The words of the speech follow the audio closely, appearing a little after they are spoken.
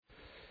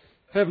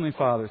Heavenly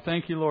Father,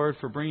 thank you, Lord,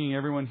 for bringing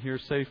everyone here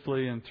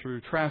safely and through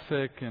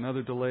traffic and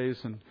other delays.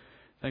 And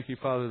thank you,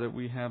 Father, that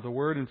we have the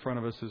Word in front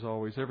of us as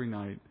always, every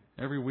night.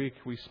 Every week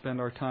we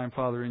spend our time,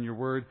 Father, in your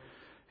Word.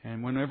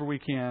 And whenever we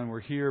can, we're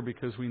here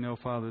because we know,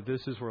 Father,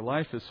 this is where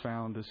life is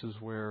found. This is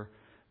where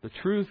the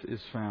truth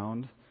is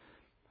found.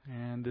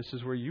 And this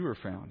is where you are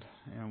found.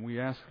 And we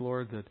ask,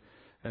 Lord, that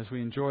as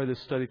we enjoy this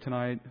study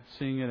tonight,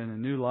 seeing it in a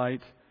new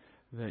light,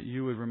 that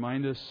you would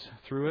remind us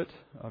through it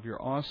of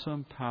your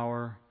awesome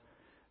power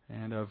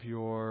and of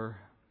your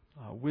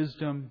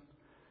wisdom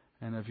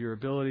and of your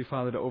ability,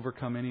 Father, to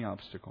overcome any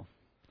obstacle.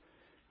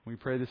 We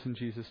pray this in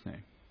Jesus'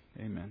 name.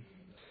 Amen.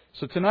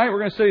 So tonight we're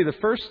going to study the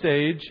first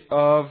stage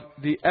of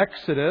the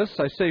Exodus.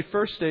 I say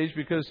first stage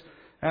because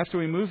after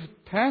we move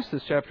past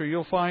this chapter,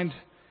 you'll find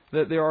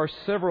that there are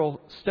several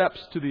steps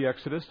to the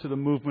Exodus, to the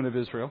movement of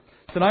Israel.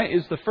 Tonight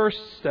is the first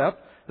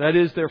step, that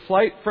is their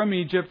flight from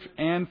Egypt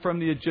and from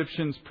the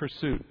Egyptians'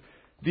 pursuit.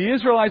 The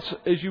Israelites,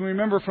 as you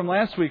remember from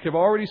last week, have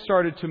already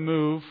started to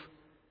move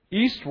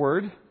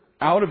eastward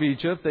out of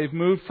Egypt. They've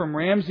moved from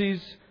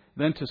Ramses,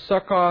 then to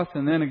Succoth,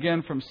 and then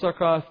again from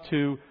Succoth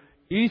to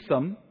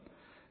Etham.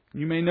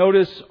 You may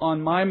notice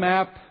on my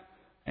map,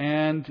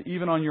 and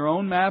even on your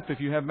own map,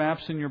 if you have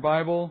maps in your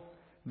Bible,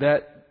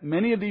 that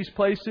many of these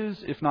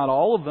places, if not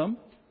all of them,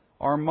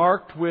 are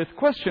marked with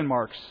question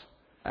marks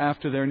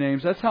after their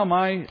names. That's how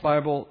my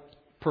Bible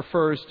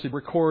prefers to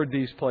record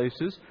these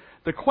places.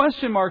 The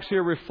question marks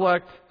here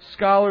reflect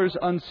scholars'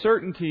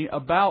 uncertainty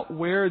about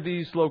where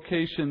these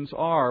locations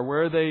are,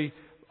 where they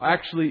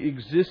actually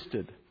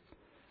existed.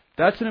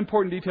 That's an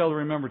important detail to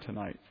remember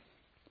tonight.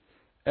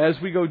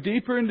 As we go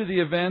deeper into the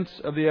events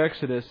of the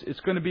Exodus, it's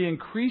going to be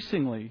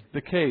increasingly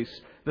the case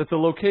that the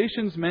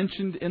locations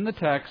mentioned in the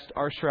text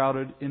are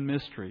shrouded in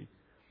mystery.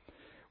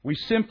 We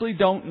simply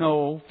don't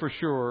know for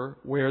sure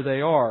where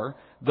they are,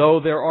 though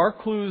there are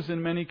clues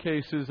in many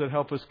cases that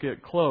help us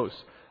get close.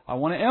 I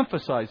want to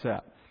emphasize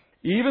that.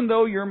 Even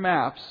though your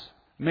maps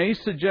may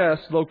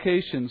suggest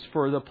locations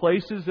for the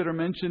places that are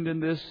mentioned in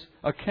this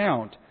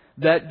account,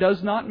 that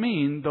does not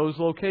mean those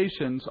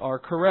locations are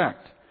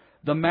correct.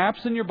 The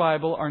maps in your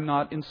Bible are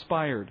not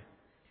inspired.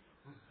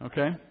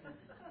 Okay?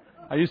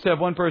 I used to have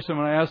one person,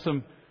 when I asked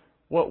them,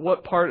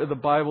 what part of the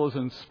Bible is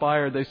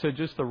inspired? They said,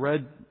 just the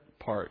red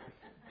part.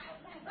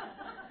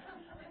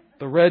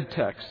 The red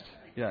text.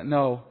 Yeah,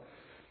 no.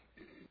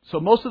 So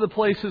most of the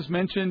places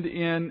mentioned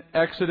in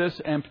Exodus,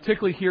 and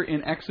particularly here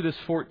in Exodus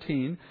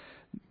 14,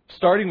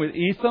 starting with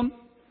Etham,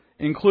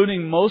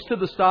 including most of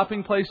the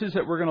stopping places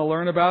that we're going to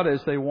learn about as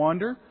they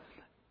wander,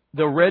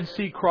 the Red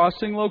Sea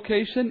crossing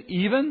location,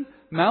 even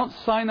Mount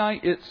Sinai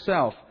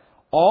itself.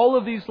 All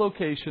of these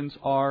locations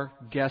are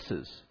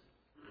guesses.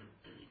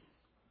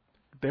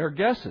 They're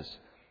guesses.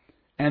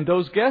 And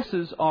those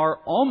guesses are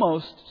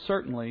almost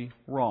certainly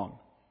wrong,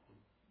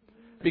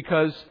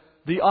 because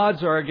the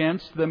odds are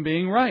against them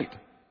being right.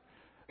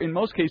 In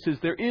most cases,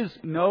 there is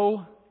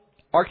no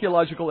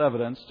archaeological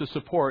evidence to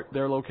support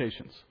their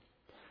locations.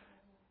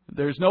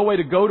 There's no way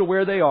to go to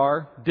where they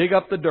are, dig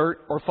up the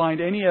dirt, or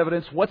find any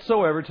evidence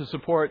whatsoever to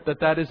support that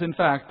that is in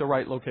fact the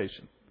right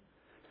location.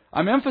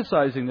 I'm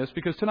emphasizing this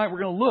because tonight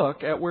we're going to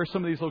look at where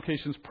some of these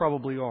locations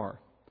probably are,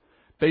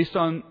 based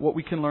on what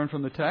we can learn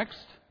from the text,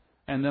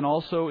 and then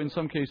also in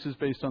some cases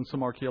based on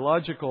some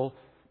archaeological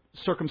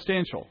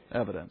circumstantial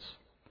evidence.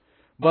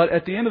 But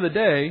at the end of the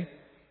day,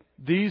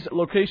 these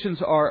locations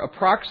are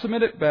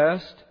approximate at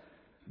best,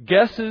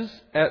 guesses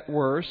at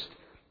worst,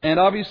 and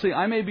obviously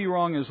I may be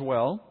wrong as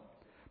well,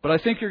 but I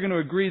think you're going to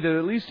agree that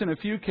at least in a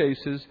few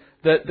cases,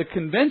 that the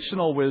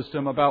conventional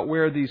wisdom about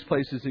where these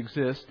places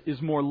exist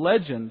is more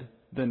legend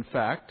than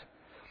fact.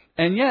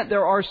 And yet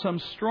there are some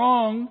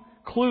strong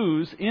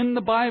clues in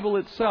the Bible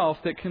itself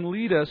that can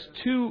lead us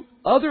to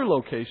other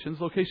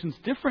locations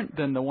different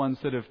than the ones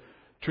that have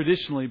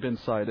traditionally been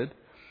cited,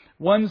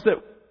 ones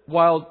that,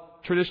 while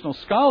traditional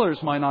scholars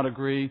might not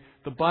agree,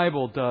 the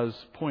Bible does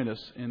point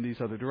us in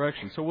these other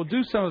directions. So we'll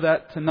do some of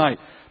that tonight.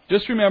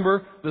 Just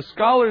remember, the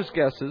scholars'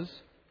 guesses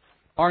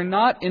are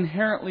not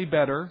inherently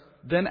better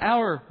than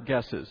our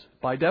guesses.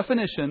 By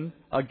definition,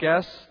 a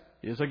guess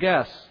is a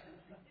guess.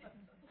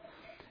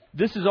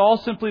 This is all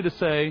simply to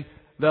say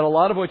that a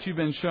lot of what you've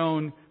been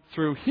shown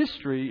through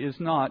history is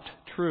not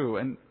true.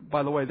 And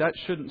by the way, that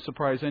shouldn't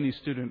surprise any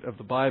student of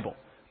the Bible.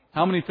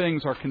 How many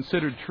things are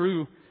considered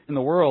true in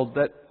the world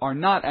that are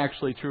not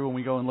actually true when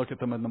we go and look at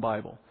them in the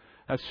Bible?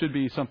 That should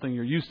be something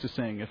you're used to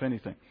saying, if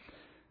anything.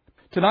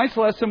 Tonight's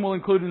lesson will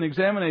include an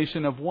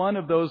examination of one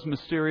of those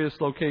mysterious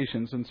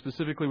locations, and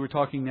specifically we're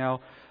talking now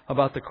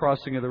about the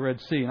crossing of the Red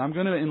Sea. And I'm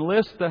going to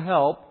enlist the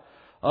help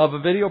of a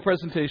video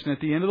presentation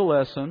at the end of the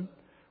lesson,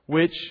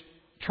 which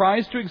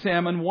tries to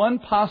examine one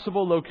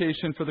possible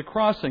location for the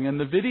crossing. And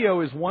the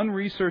video is one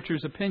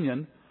researcher's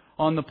opinion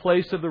on the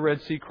place of the Red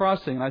Sea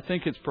crossing. And I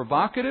think it's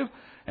provocative,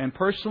 and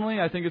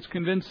personally I think it's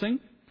convincing.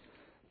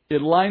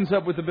 It lines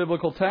up with the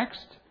biblical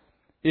text.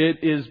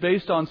 It is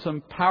based on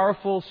some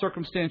powerful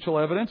circumstantial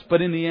evidence,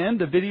 but in the end,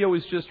 the video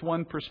is just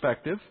one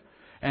perspective.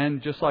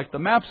 And just like the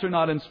maps are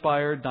not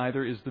inspired,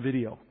 neither is the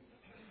video.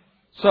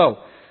 So,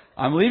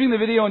 I'm leaving the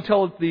video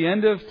until the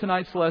end of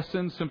tonight's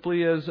lesson,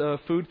 simply as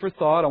food for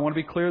thought. I want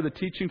to be clear, the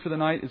teaching for the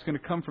night is going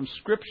to come from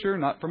Scripture,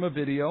 not from a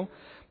video.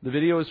 The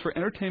video is for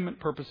entertainment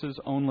purposes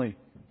only.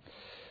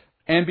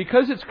 And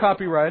because it's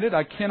copyrighted,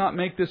 I cannot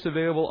make this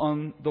available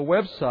on the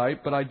website,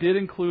 but I did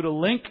include a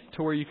link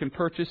to where you can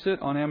purchase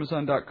it on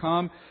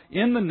Amazon.com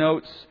in the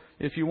notes.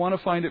 If you want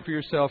to find it for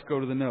yourself, go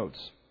to the notes.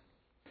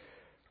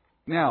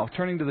 Now,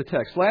 turning to the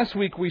text. Last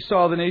week we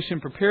saw the nation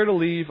prepare to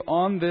leave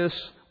on this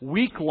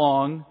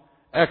week-long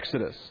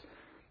Exodus.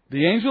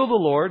 The angel of the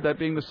Lord, that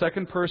being the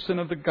second person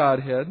of the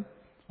Godhead,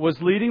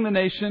 was leading the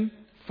nation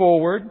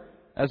forward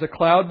as a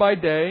cloud by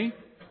day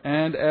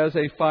and as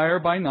a fire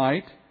by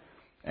night.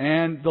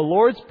 And the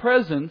Lord's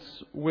presence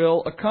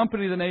will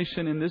accompany the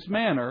nation in this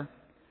manner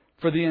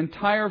for the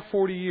entire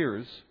 40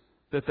 years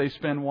that they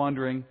spend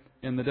wandering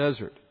in the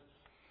desert.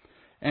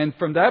 And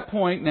from that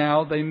point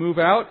now, they move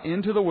out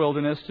into the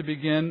wilderness to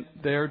begin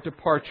their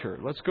departure.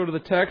 Let's go to the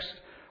text.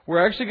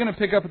 We're actually going to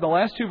pick up in the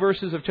last two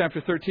verses of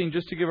chapter 13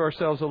 just to give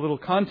ourselves a little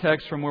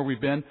context from where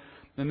we've been.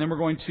 And then we're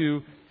going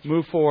to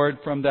move forward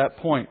from that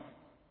point.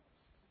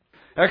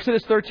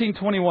 Exodus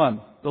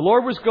 13:21. The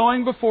Lord was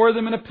going before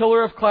them in a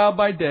pillar of cloud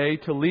by day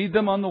to lead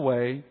them on the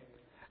way,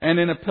 and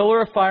in a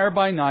pillar of fire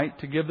by night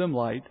to give them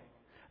light,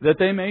 that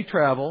they may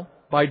travel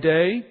by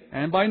day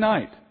and by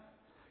night.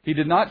 He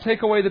did not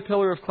take away the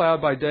pillar of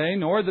cloud by day,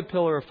 nor the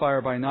pillar of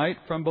fire by night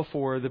from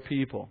before the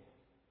people.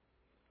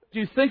 As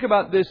you think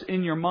about this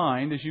in your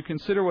mind, as you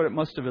consider what it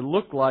must have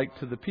looked like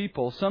to the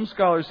people, some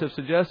scholars have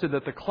suggested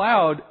that the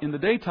cloud in the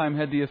daytime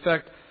had the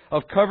effect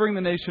of covering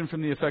the nation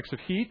from the effects of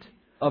heat,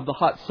 of the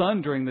hot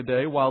sun during the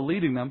day while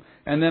leading them.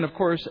 And then, of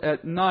course,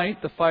 at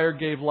night, the fire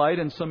gave light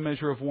and some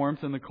measure of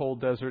warmth in the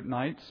cold desert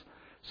nights.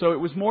 So it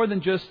was more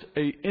than just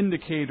an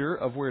indicator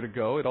of where to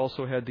go. It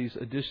also had these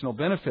additional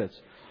benefits.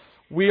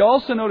 We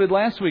also noted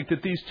last week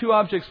that these two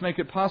objects make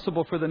it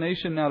possible for the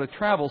nation now to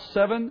travel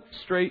 7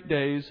 straight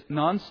days,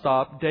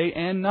 non-stop, day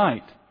and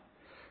night.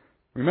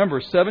 Remember,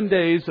 7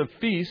 days of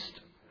feast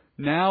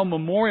now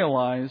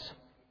memorialize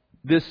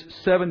this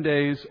 7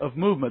 days of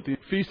movement. The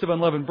Feast of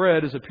Unleavened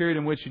Bread is a period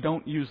in which you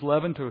don't use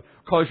leaven to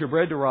cause your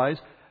bread to rise,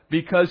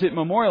 because it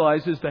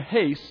memorializes the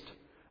haste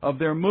of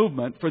their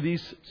movement for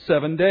these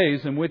 7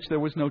 days in which there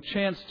was no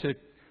chance to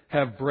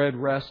have bread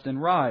rest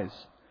and rise.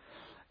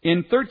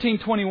 In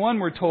 13:21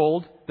 we're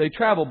told they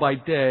travel by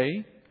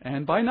day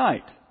and by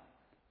night.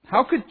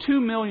 How could 2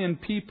 million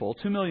people,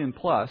 2 million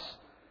plus,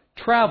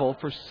 travel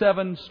for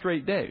 7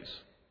 straight days,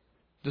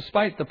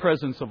 despite the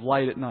presence of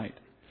light at night?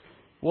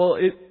 Well,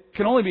 it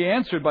can only be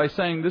answered by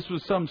saying this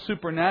was some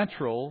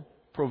supernatural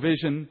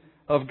provision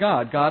of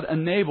God. God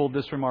enabled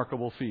this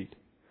remarkable feat.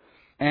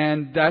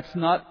 And that's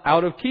not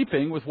out of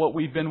keeping with what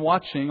we've been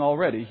watching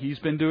already. He's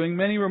been doing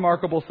many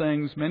remarkable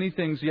things, many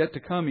things yet to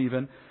come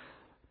even.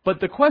 But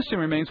the question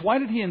remains, why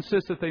did He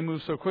insist that they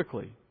move so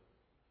quickly?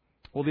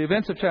 Well, the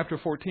events of chapter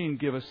 14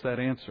 give us that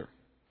answer.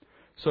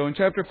 So in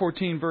chapter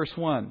 14, verse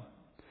 1,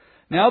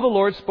 Now the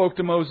Lord spoke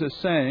to Moses,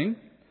 saying,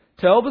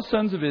 Tell the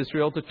sons of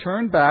Israel to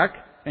turn back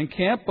and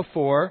camp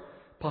before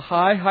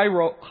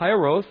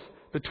Pi-hahiroth,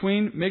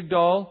 between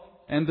Migdol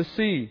and the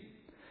sea.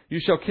 You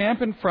shall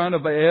camp in front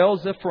of Baal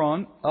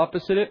Zephron,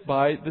 opposite it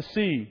by the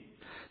sea.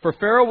 For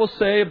Pharaoh will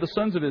say of the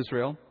sons of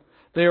Israel,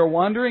 They are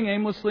wandering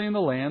aimlessly in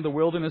the land, the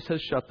wilderness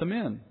has shut them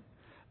in.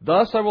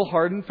 Thus I will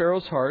harden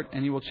Pharaoh's heart,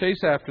 and he will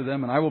chase after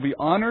them, and I will be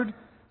honored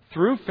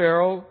through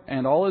Pharaoh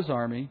and all his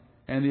army,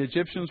 and the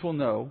Egyptians will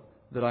know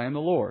that I am the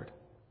Lord.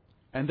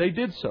 And they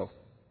did so.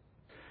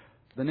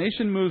 The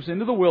nation moves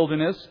into the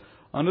wilderness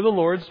under the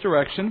Lord's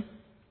direction.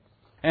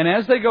 And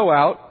as they go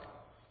out,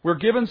 we're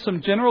given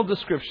some general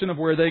description of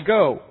where they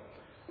go.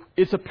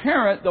 It's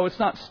apparent, though it's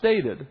not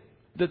stated,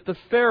 that the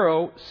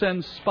Pharaoh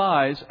sends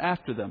spies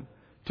after them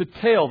to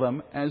tail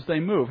them as they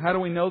move. How do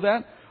we know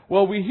that?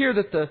 Well, we hear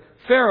that the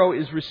Pharaoh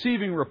is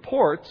receiving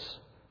reports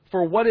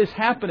for what is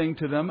happening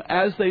to them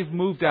as they've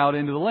moved out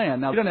into the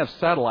land. Now, he doesn't have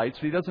satellites.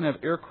 He doesn't have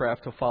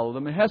aircraft to follow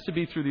them. It has to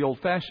be through the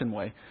old-fashioned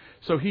way.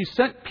 So he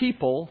sent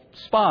people,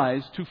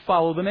 spies, to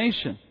follow the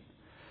nation.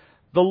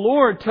 The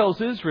Lord tells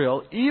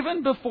Israel,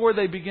 even before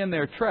they begin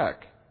their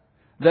trek,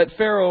 that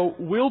Pharaoh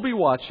will be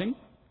watching,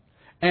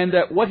 and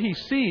that what he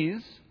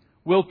sees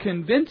will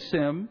convince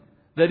him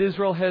that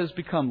Israel has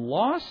become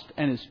lost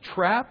and is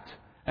trapped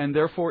and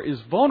therefore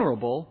is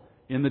vulnerable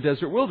in the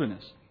desert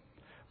wilderness.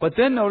 But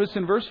then notice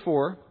in verse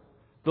 4,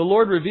 the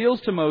Lord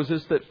reveals to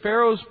Moses that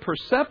Pharaoh's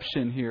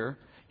perception here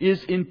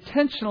is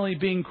intentionally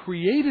being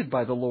created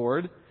by the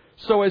Lord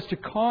so as to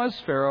cause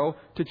Pharaoh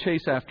to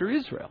chase after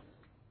Israel.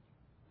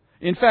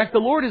 In fact, the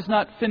Lord is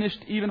not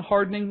finished even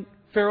hardening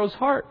Pharaoh's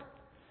heart.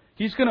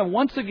 He's going to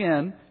once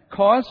again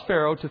cause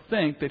Pharaoh to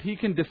think that he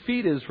can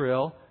defeat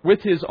Israel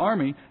with his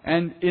army.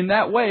 And in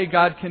that way,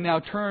 God can now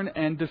turn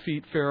and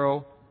defeat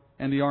Pharaoh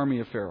and the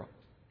army of Pharaoh.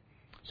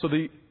 So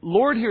the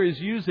Lord here is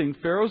using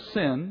Pharaoh's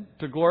sin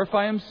to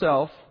glorify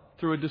Himself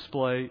through a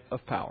display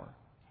of power.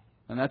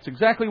 And that's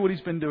exactly what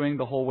He's been doing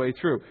the whole way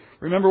through.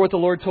 Remember what the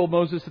Lord told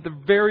Moses at the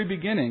very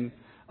beginning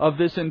of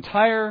this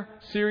entire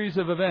series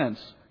of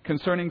events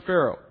concerning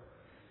Pharaoh.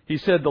 He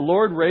said, "The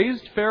Lord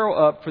raised Pharaoh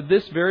up for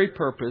this very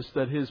purpose,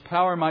 that his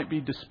power might be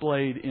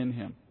displayed in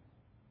him."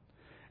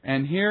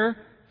 And here,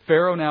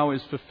 Pharaoh now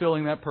is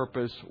fulfilling that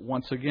purpose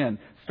once again.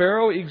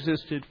 Pharaoh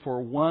existed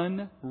for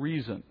one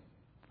reason,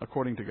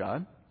 according to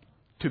God,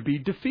 to be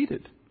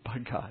defeated by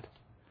God.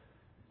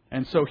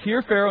 And so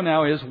here Pharaoh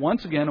now is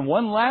once again, and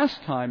one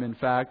last time, in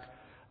fact,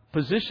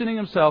 positioning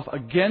himself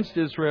against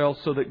Israel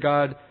so that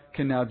God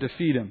can now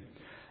defeat him.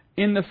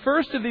 In the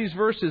first of these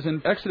verses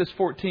in Exodus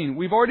 14,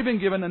 we've already been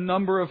given a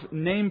number of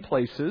name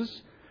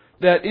places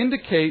that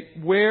indicate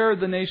where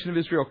the nation of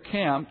Israel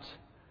camped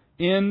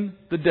in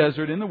the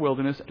desert, in the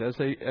wilderness, as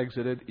they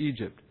exited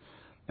Egypt.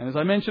 And as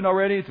I mentioned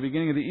already at the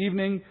beginning of the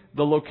evening,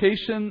 the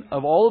location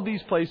of all of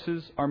these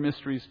places are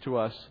mysteries to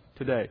us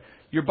today.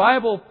 Your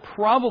Bible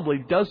probably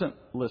doesn't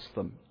list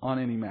them on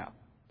any map.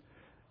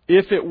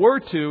 If it were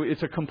to,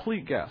 it's a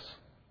complete guess.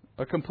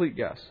 A complete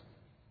guess.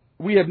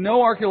 We have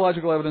no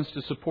archaeological evidence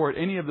to support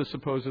any of the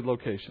supposed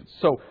locations.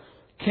 So,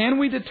 can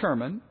we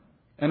determine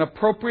an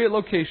appropriate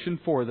location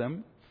for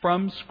them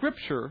from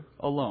Scripture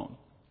alone?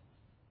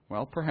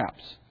 Well,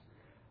 perhaps.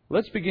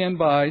 Let's begin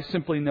by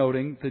simply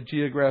noting the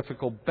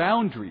geographical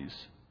boundaries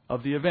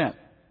of the event.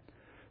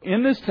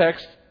 In this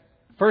text,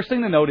 first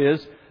thing to note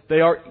is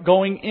they are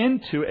going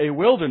into a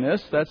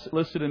wilderness. That's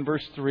listed in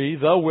verse 3.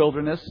 The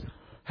wilderness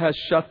has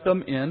shut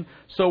them in.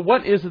 So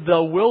what is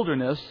the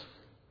wilderness,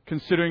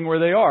 considering where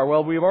they are?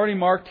 Well, we've already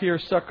marked here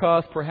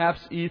Succoth,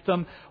 perhaps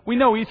Etham. We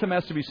know Etham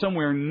has to be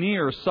somewhere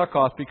near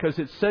Succoth because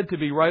it's said to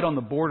be right on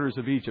the borders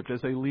of Egypt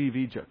as they leave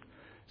Egypt.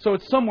 So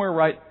it's somewhere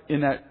right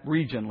in that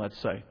region, let's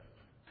say.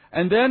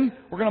 And then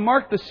we're going to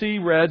mark the sea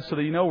red so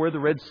that you know where the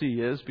Red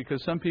Sea is,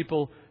 because some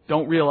people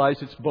don't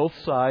realize it's both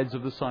sides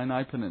of the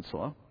Sinai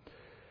Peninsula.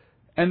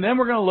 And then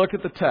we're going to look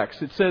at the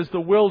text. It says the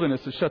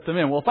wilderness has shut them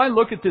in. Well, if I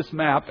look at this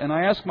map and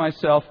I ask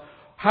myself,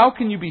 how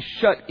can you be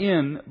shut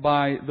in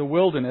by the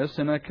wilderness?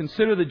 And I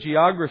consider the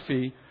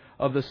geography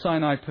of the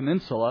Sinai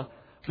Peninsula,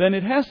 then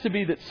it has to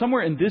be that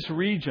somewhere in this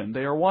region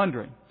they are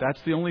wandering.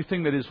 That's the only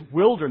thing that is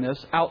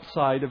wilderness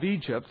outside of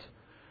Egypt,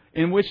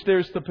 in which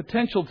there's the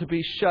potential to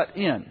be shut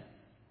in,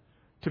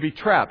 to be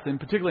trapped, and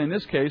particularly in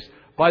this case,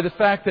 by the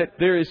fact that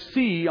there is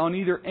sea on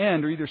either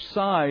end or either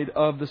side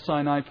of the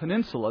Sinai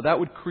Peninsula. That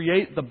would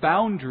create the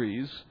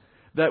boundaries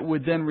that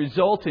would then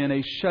result in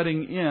a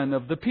shutting in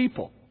of the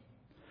people.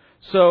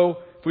 So,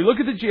 if we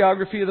look at the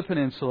geography of the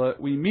peninsula,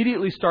 we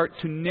immediately start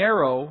to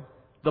narrow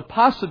the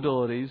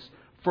possibilities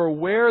for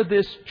where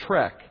this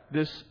trek,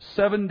 this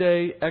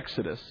 7-day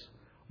exodus,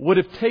 would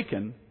have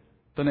taken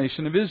the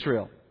nation of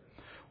Israel.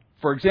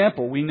 For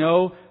example, we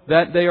know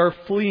that they are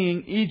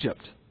fleeing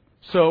Egypt.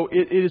 So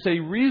it is a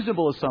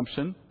reasonable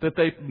assumption that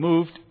they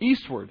moved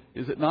eastward,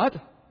 is it not?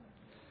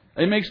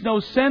 It makes no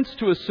sense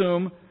to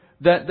assume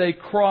that they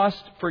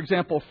crossed, for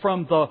example,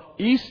 from the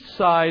east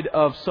side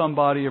of some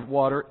body of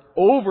water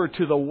over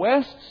to the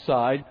west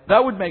side.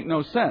 That would make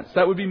no sense.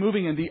 That would be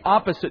moving in the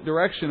opposite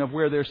direction of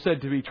where they're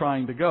said to be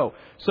trying to go.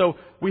 So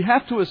we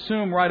have to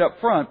assume right up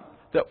front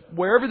that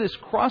wherever this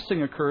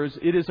crossing occurs,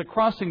 it is a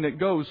crossing that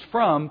goes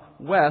from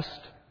west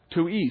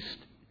to east,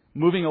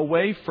 moving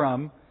away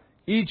from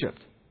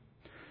Egypt.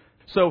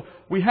 So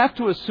we have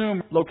to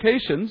assume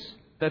locations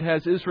that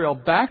has Israel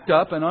backed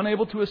up and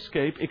unable to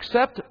escape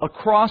except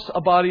across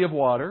a body of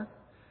water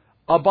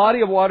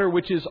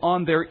which is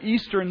on their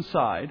eastern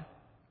side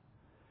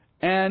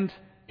and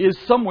is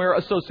somewhere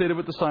associated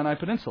with the Sinai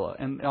Peninsula,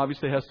 and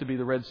obviously has to be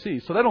the Red Sea.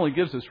 So that only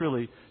gives us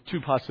really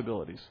two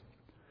possibilities.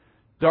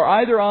 They're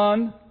either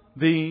on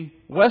the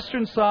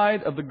western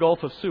side of the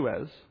Gulf of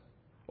Suez,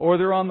 or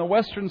they're on the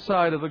western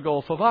side of the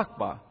Gulf of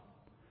Aqaba.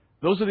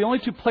 Those are the only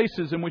two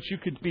places in which you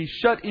could be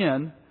shut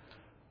in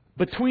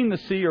between the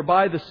sea or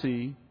by the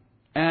sea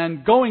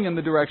and going in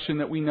the direction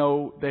that we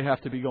know they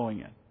have to be going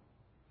in.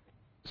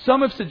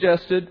 Some have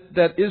suggested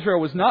that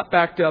Israel was not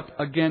backed up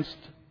against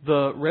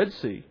the Red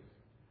Sea,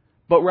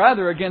 but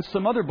rather against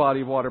some other body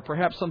of water,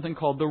 perhaps something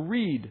called the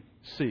Reed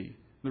Sea.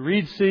 The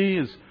Reed Sea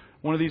is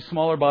one of these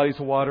smaller bodies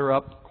of water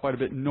up quite a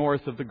bit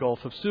north of the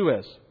Gulf of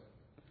Suez.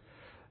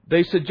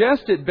 They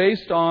suggest it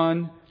based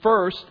on,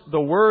 first,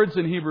 the words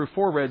in Hebrew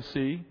for Red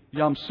Sea,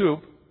 Yam Suf,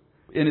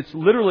 and it's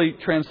literally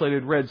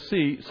translated Red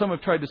Sea. Some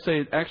have tried to say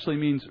it actually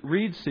means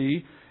Reed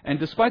Sea, and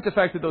despite the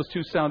fact that those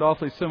two sound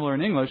awfully similar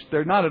in English,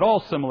 they're not at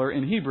all similar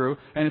in Hebrew,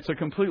 and it's a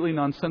completely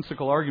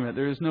nonsensical argument.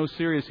 There is no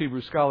serious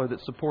Hebrew scholar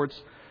that supports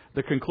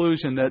the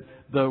conclusion that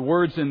the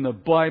words in the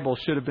Bible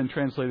should have been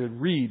translated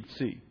Reed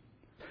Sea.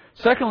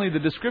 Secondly, the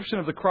description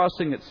of the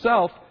crossing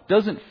itself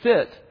doesn't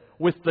fit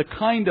with the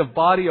kind of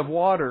body of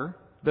water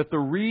that the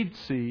Reed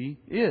Sea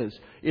is.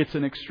 It's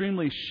an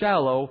extremely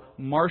shallow,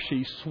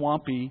 marshy,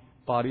 swampy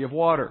body of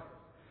water.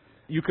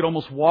 You could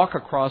almost walk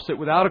across it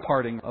without a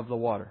parting of the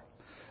water.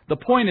 The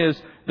point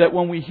is that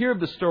when we hear of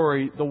the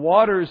story, the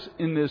waters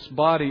in this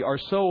body are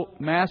so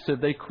massive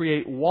they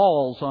create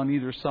walls on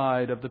either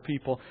side of the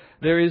people.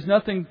 There is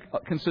nothing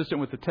consistent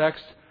with the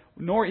text,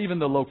 nor even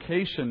the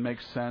location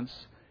makes sense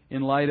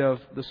in light of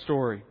the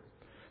story.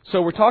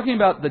 So we're talking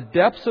about the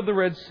depths of the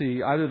Red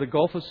Sea, either the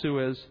Gulf of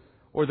Suez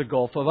or the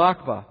Gulf of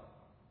Aqaba.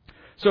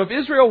 So if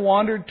Israel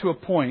wandered to a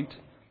point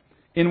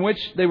in which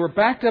they were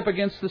backed up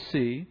against the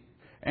sea,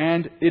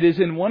 and it is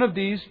in one of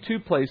these two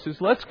places,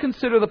 let's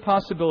consider the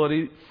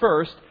possibility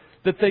first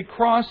that they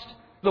crossed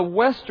the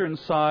western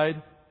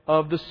side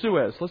of the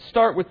Suez. Let's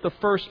start with the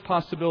first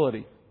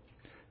possibility.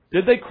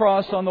 Did they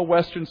cross on the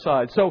western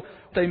side? So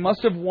they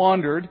must have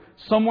wandered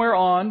somewhere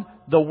on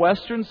the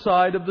western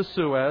side of the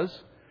Suez,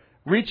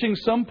 reaching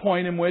some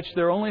point in which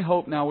their only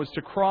hope now was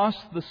to cross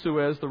the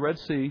Suez, the Red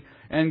Sea,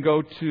 and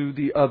go to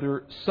the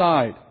other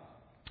side.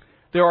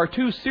 There are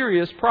two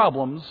serious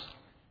problems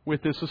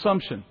with this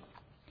assumption.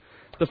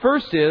 The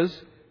first is,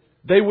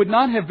 they would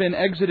not have been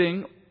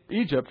exiting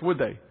Egypt, would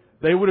they?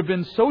 They would have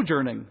been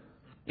sojourning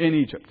in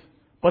Egypt.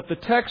 But the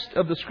text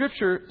of the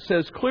Scripture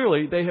says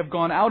clearly they have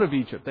gone out of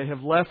Egypt. They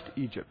have left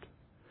Egypt.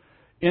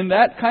 In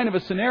that kind of a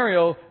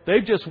scenario,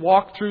 they've just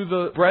walked through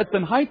the breadth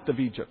and height of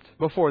Egypt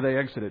before they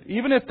exited.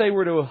 Even if they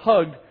were to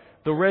hug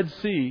the Red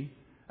Sea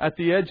at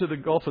the edge of the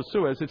Gulf of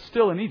Suez, it's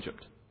still in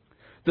Egypt.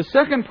 The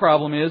second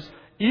problem is,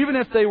 even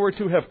if they were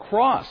to have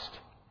crossed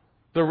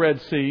the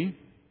Red Sea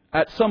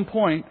at some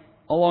point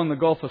along the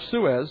Gulf of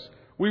Suez,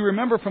 we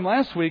remember from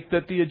last week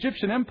that the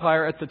Egyptian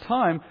Empire at the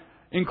time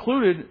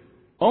included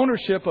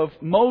ownership of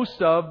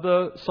most of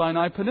the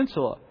Sinai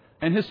Peninsula.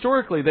 And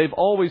historically, they've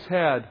always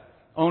had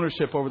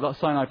ownership over the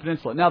Sinai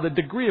Peninsula. Now, the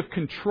degree of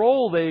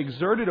control they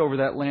exerted over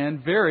that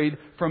land varied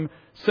from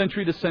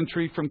century to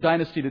century, from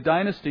dynasty to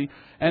dynasty.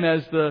 And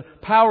as the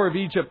power of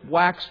Egypt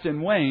waxed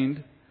and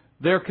waned,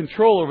 their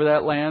control over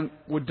that land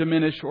would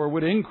diminish or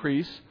would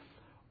increase.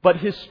 But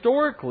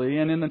historically,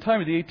 and in the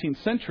time of the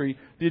 18th century,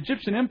 the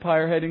Egyptian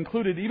Empire had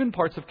included even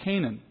parts of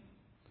Canaan.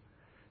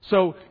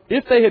 So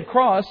if they had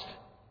crossed,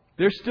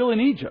 they're still in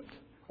Egypt.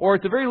 Or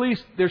at the very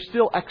least, they're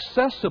still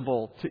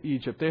accessible to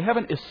Egypt. They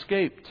haven't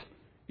escaped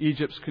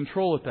Egypt's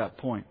control at that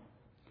point.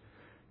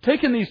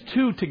 Taking these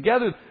two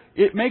together,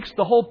 it makes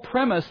the whole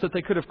premise that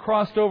they could have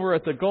crossed over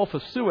at the Gulf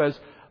of Suez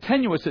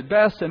tenuous at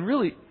best and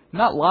really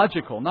not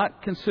logical,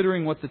 not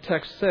considering what the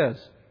text says.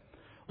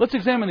 Let's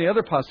examine the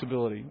other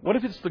possibility. What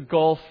if it's the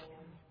Gulf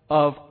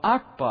of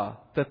Aqaba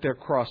that they're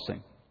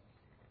crossing?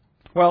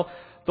 Well,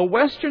 the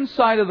western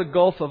side of the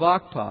Gulf of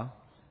Aqaba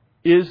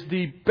is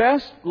the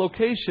best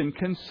location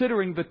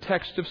considering the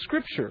text of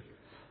Scripture.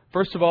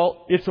 First of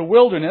all, it's a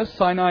wilderness.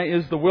 Sinai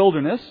is the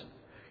wilderness.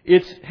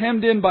 It's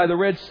hemmed in by the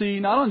Red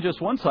Sea, not on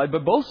just one side,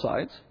 but both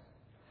sides.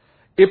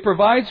 It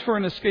provides for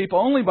an escape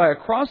only by a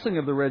crossing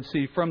of the Red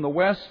Sea from the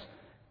west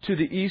to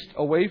the east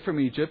away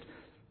from Egypt.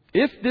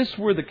 If this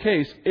were the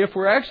case, if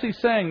we're actually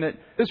saying that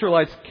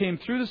Israelites came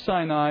through the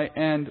Sinai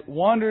and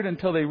wandered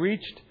until they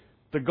reached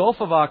the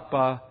Gulf of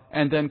Aqaba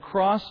and then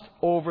crossed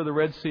over the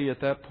Red Sea at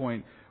that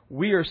point,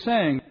 we are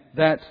saying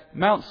that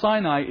Mount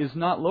Sinai is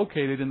not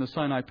located in the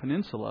Sinai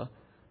Peninsula.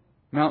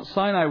 Mount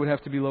Sinai would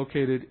have to be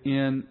located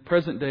in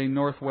present-day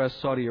northwest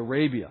Saudi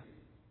Arabia.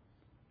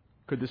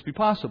 Could this be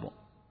possible?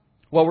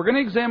 Well, we're going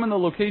to examine the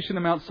location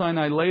of Mount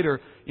Sinai later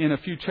in a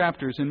few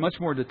chapters in much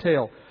more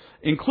detail,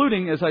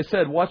 including, as I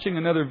said, watching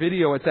another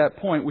video at that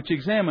point which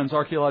examines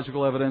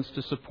archaeological evidence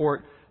to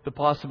support the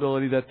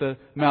possibility that the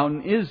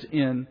mountain is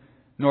in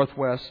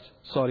northwest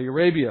Saudi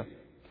Arabia.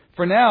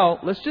 For now,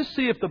 let's just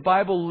see if the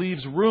Bible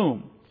leaves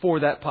room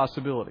for that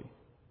possibility.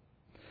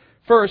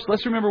 First,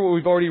 let's remember what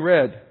we've already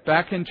read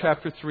back in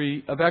chapter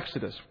 3 of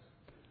Exodus.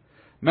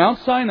 Mount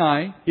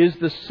Sinai is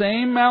the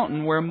same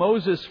mountain where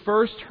Moses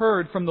first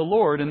heard from the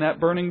Lord in that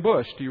burning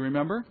bush. Do you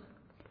remember?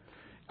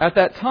 At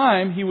that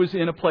time, he was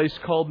in a place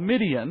called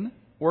Midian,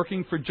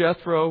 working for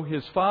Jethro,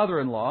 his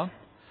father-in-law.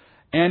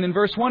 And in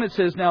verse 1 it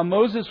says, "Now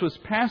Moses was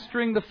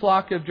pasturing the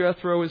flock of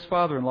Jethro, his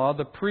father-in-law,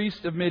 the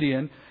priest of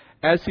Midian,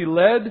 as he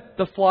led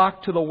the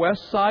flock to the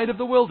west side of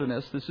the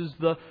wilderness." This is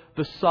the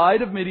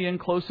side of Midian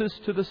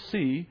closest to the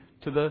sea,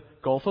 to the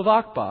Gulf of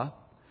Aqaba.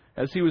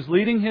 As he was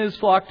leading his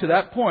flock to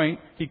that point,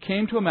 he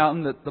came to a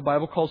mountain that the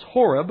Bible calls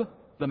Horeb,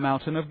 the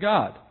mountain of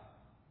God.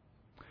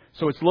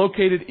 So it's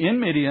located in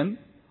Midian,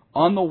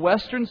 on the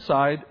western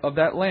side of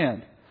that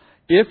land.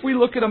 If we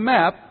look at a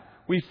map,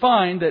 we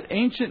find that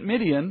ancient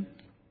Midian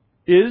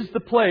is the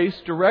place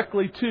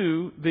directly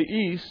to the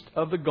east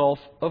of the Gulf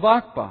of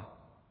Aqaba.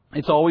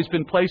 It's always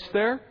been placed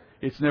there.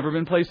 It's never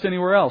been placed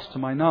anywhere else, to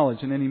my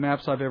knowledge, in any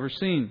maps I've ever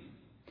seen.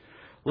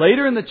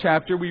 Later in the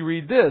chapter, we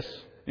read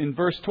this in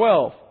verse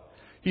 12.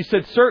 He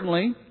said,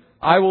 "Certainly,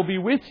 I will be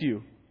with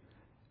you,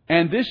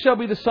 and this shall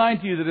be the sign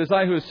to you that it is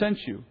I who have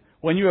sent you.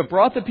 When you have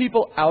brought the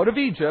people out of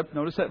Egypt,"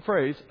 notice that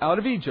phrase, "out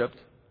of Egypt,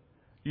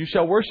 you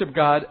shall worship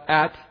God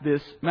at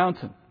this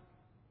mountain."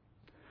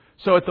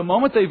 So at the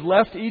moment they've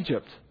left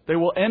Egypt, they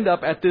will end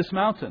up at this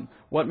mountain.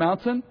 What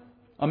mountain?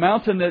 A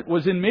mountain that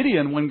was in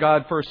Midian when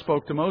God first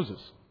spoke to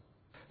Moses.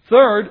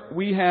 Third,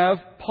 we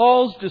have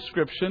Paul's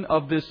description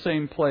of this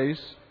same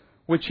place,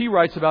 which he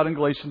writes about in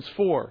Galatians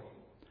 4.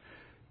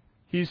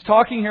 He's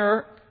talking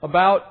here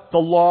about the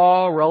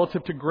law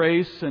relative to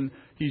grace, and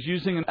he's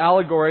using an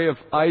allegory of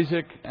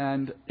Isaac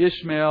and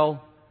Ishmael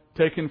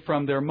taken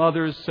from their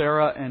mothers,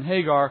 Sarah and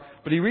Hagar.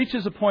 But he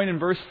reaches a point in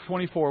verse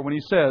 24 when he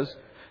says,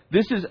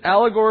 "This is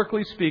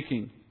allegorically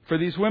speaking. For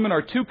these women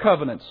are two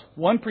covenants,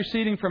 one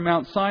proceeding from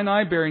Mount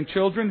Sinai, bearing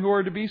children who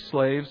are to be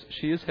slaves.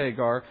 She is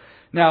Hagar.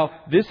 Now,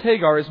 this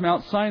Hagar is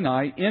Mount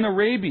Sinai in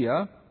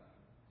Arabia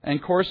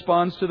and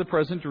corresponds to the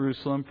present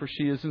Jerusalem, for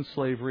she is in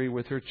slavery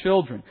with her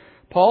children.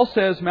 Paul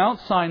says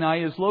Mount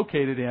Sinai is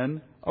located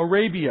in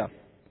Arabia.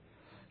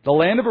 The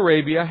land of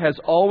Arabia has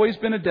always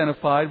been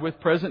identified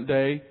with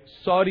present-day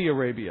Saudi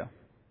Arabia.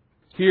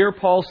 Here,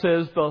 Paul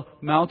says the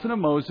mountain of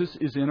Moses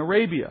is in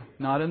Arabia,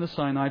 not in the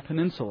Sinai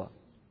Peninsula.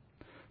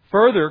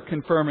 Further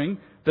confirming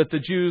that the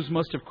Jews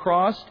must have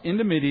crossed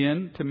into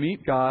Midian to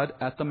meet God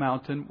at the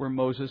mountain where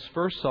Moses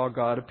first saw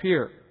God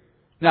appear.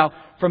 Now,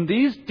 from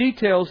these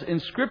details in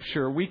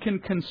Scripture, we can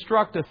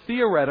construct a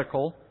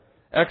theoretical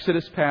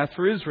Exodus path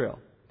for Israel.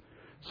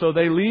 So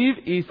they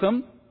leave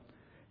Etham,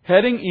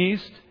 heading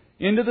east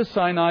into the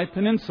Sinai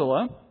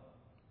Peninsula.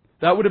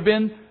 That would have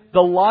been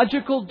the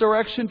logical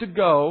direction to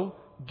go,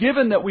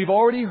 given that we've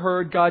already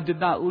heard God did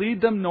not lead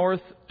them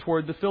north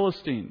toward the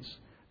Philistines.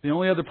 The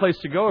only other place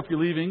to go if you're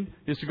leaving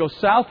is to go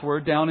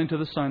southward down into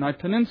the Sinai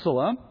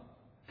Peninsula.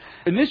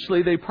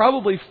 Initially, they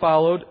probably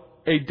followed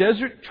a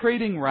desert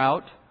trading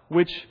route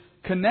which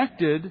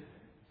connected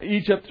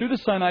Egypt through the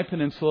Sinai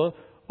Peninsula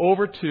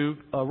over to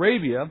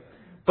Arabia.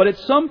 But at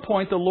some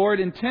point, the Lord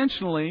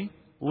intentionally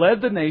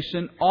led the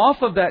nation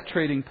off of that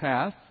trading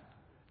path,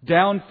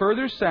 down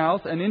further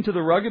south and into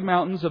the rugged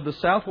mountains of the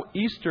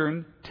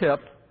southeastern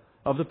tip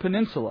of the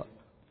peninsula.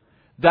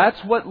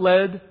 That's what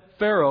led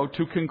Pharaoh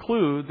to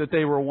conclude that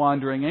they were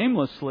wandering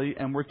aimlessly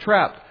and were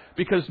trapped,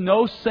 because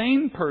no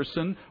sane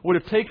person would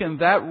have taken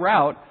that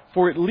route,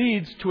 for it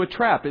leads to a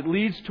trap. It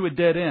leads to a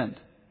dead end.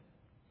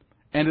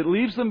 And it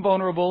leaves them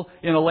vulnerable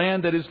in a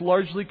land that is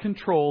largely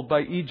controlled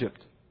by Egypt.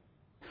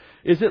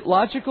 Is it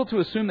logical to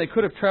assume they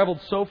could have traveled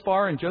so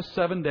far in just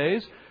 7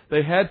 days?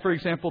 They had, for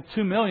example,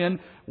 2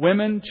 million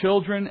women,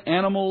 children,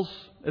 animals,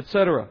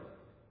 etc.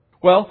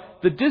 Well,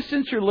 the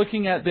distance you're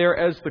looking at there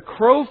as the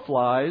crow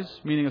flies,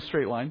 meaning a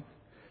straight line,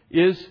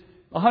 is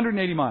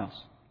 180 miles.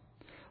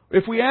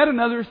 If we add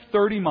another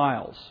 30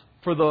 miles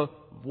for the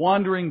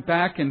wandering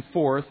back and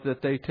forth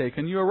that they take,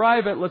 and you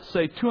arrive at, let's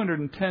say,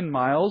 210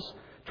 miles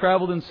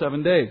traveled in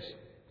 7 days.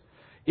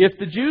 If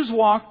the Jews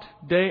walked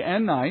day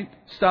and night,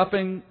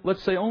 stopping,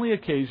 let's say, only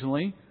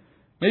occasionally,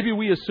 maybe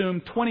we assume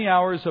 20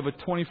 hours of a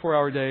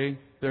 24-hour day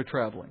they're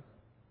traveling.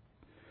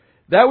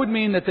 That would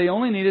mean that they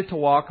only needed to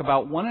walk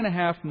about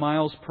 1.5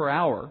 miles per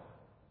hour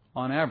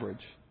on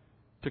average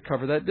to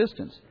cover that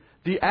distance.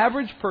 The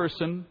average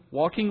person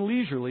walking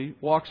leisurely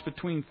walks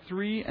between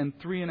 3 and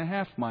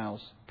 3.5 miles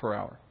per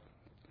hour.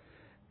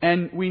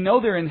 And we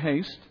know they're in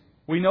haste.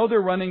 We know they're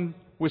running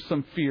with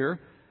some fear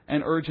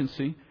and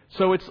urgency.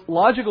 So it's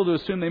logical to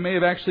assume they may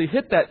have actually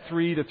hit that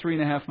 3 to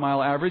 3.5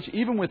 mile average,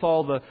 even with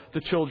all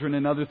the children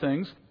and other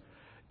things.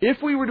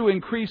 If we were to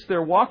increase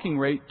their walking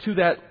rate to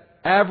that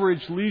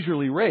average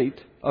leisurely rate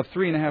of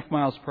 3.5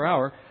 miles per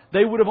hour,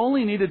 they would have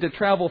only needed to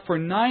travel for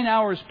 9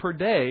 hours per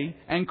day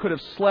and could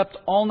have slept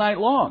all night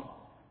long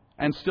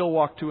and still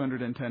walk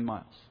 210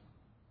 miles.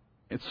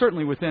 It's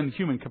certainly within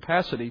human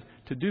capacity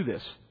to do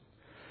this.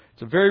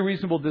 It's a very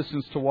reasonable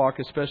distance to walk,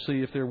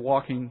 especially if they're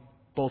walking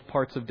both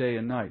parts of day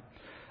and night.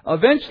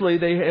 Eventually,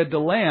 they had to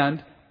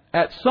land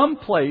at some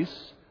place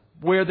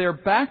where they're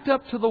backed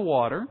up to the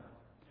water.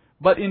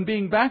 But in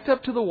being backed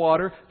up to the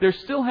water, there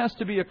still has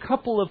to be a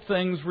couple of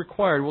things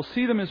required. We'll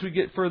see them as we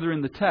get further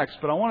in the text,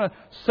 but I want to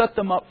set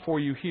them up for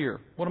you here.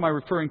 What am I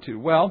referring to?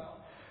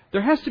 Well,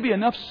 there has to be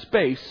enough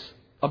space,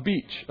 a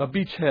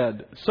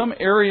beachhead, some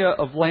area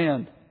of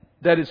land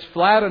that is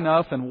flat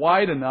enough and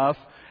wide enough,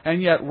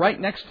 and yet right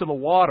next to the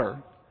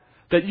water,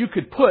 that you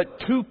could put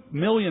 2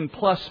 million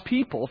plus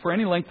people for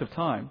any length of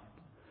time.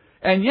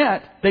 And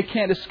yet, they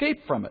can't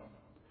escape from it.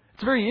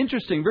 It's a very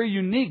interesting, very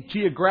unique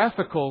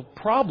geographical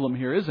problem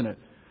here, isn't it?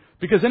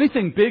 Because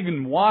anything big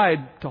and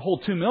wide to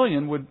hold 2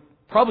 million would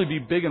probably be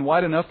big and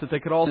wide enough that they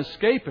could all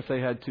escape if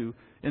they had to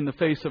in the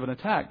face of an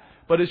attack.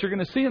 But as you're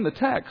going to see in the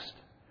text,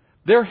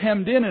 they're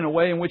hemmed in a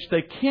way in which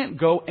they can't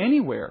go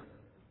anywhere.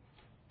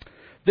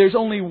 There's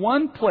only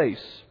one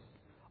place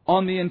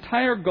on the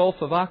entire Gulf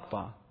of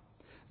Aqaba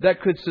that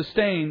could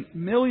sustain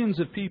millions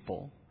of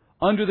people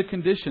under the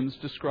conditions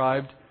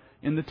described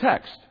in the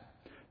text.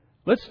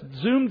 Let's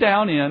zoom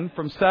down in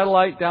from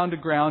satellite down to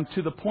ground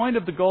to the point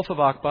of the Gulf of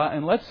Aqaba,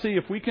 and let's see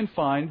if we can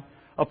find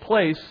a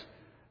place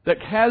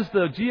that has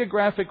the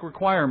geographic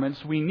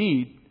requirements we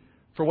need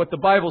for what the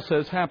Bible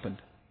says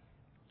happened.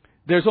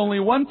 There's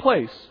only one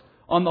place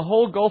on the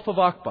whole Gulf of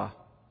Aqaba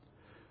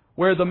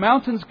where the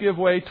mountains give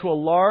way to a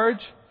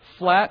large,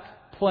 flat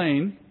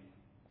plain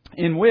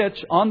in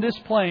which, on this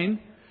plain,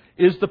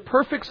 is the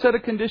perfect set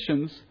of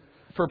conditions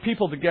for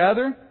people to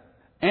gather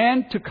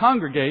and to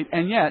congregate,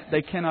 and yet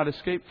they cannot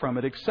escape from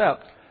it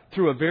except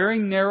through a very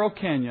narrow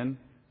canyon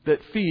that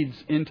feeds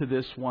into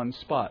this one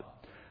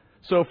spot.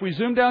 So if we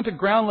zoom down to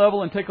ground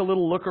level and take a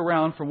little look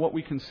around from what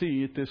we can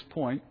see at this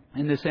point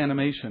in this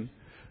animation,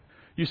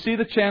 you see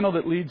the channel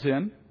that leads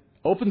in,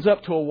 opens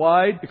up to a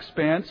wide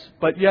expanse,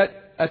 but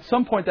yet at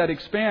some point that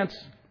expanse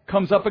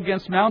comes up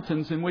against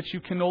mountains in which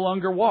you can no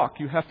longer walk.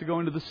 You have to go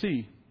into the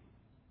sea.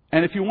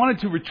 And if you wanted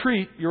to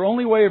retreat, your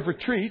only way of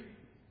retreat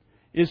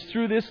is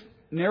through this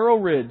narrow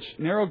ridge,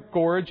 narrow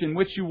gorge in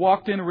which you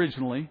walked in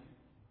originally.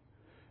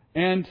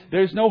 And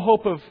there's no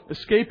hope of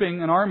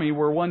escaping an army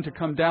were one to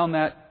come down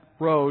that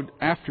road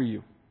after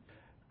you.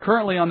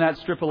 Currently on that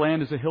strip of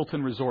land is a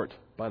Hilton resort,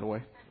 by the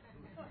way.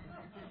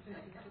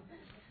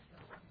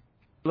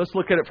 Let's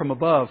look at it from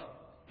above.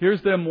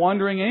 Here's them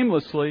wandering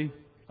aimlessly,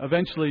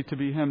 eventually to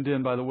be hemmed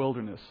in by the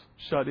wilderness,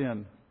 shut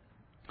in.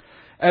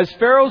 As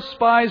Pharaoh's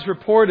spies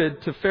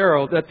reported to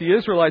Pharaoh that the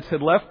Israelites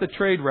had left the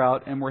trade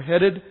route and were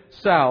headed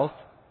south,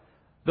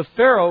 the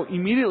Pharaoh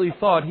immediately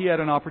thought he had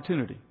an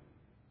opportunity.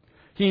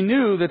 He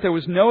knew that there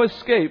was no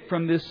escape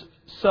from this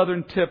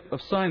southern tip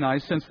of Sinai,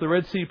 since the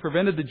Red Sea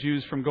prevented the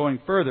Jews from going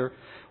further.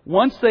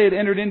 Once they had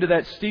entered into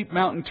that steep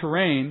mountain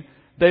terrain,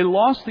 they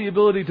lost the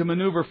ability to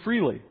maneuver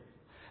freely.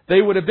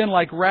 They would have been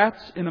like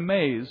rats in a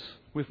maze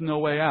with no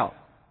way out.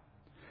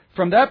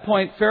 From that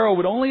point, Pharaoh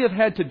would only have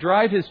had to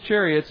drive his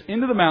chariots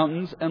into the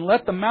mountains and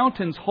let the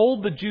mountains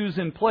hold the Jews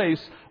in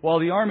place while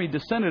the army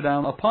descended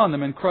down upon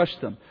them and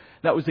crushed them.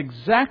 That was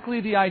exactly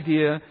the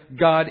idea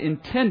God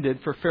intended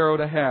for Pharaoh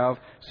to have,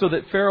 so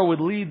that Pharaoh would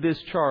lead this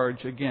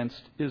charge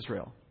against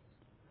Israel.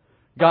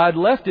 God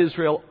left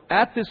Israel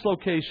at this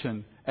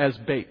location as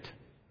bait.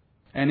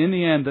 And in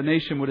the end, the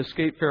nation would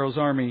escape Pharaoh's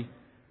army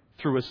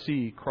through a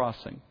sea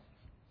crossing.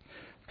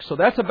 So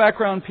that's a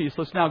background piece.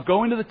 Let's now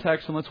go into the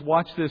text and let's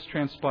watch this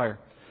transpire.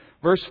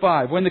 Verse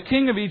 5. When the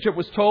king of Egypt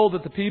was told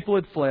that the people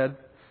had fled,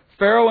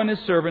 Pharaoh and his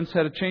servants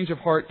had a change of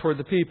heart toward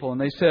the people. And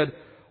they said,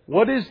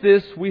 "What is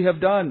this we have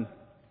done,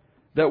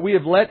 that we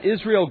have let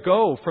Israel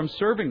go from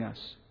serving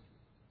us?"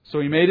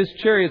 So he made his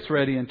chariots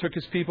ready and took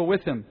his people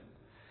with him.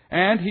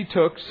 And he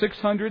took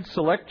 600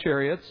 select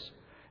chariots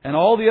and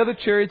all the other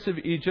chariots of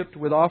Egypt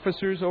with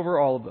officers over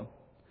all of them.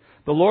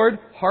 The Lord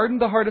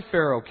hardened the heart of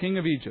Pharaoh, king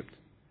of Egypt,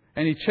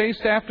 and he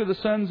chased after the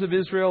sons of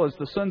Israel as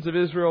the sons of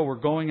Israel were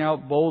going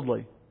out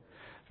boldly.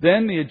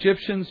 Then the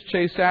Egyptians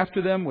chased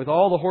after them with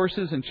all the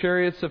horses and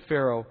chariots of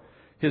Pharaoh,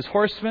 his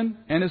horsemen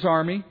and his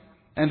army,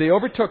 and they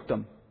overtook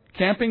them,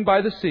 camping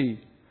by the sea,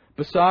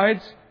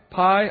 besides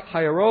Pi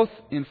Hahiroth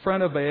in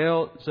front of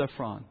Baal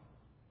Zephron.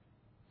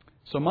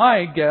 So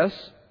my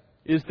guess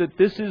is that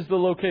this is the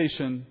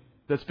location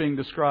that's being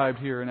described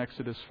here in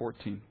Exodus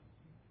 14.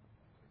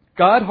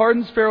 God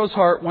hardens Pharaoh's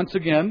heart once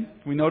again.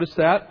 We notice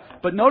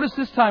that. But notice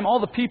this time all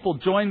the people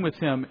join with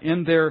him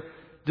in their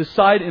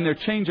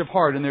change of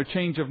heart, in their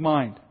change of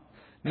mind.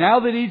 Now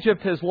that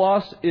Egypt has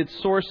lost its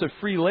source of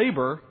free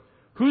labor,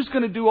 who's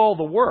going to do all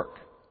the work?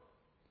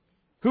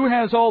 Who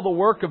has all the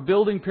work of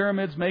building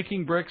pyramids,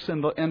 making bricks,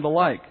 and the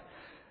like?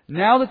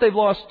 Now that they've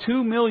lost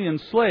 2 million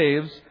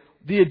slaves,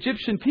 the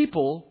Egyptian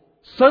people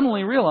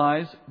suddenly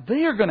realize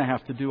they are going to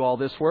have to do all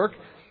this work,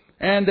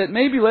 and that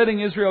maybe letting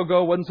Israel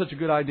go wasn't such a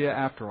good idea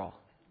after all.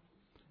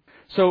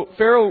 So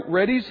Pharaoh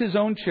readies his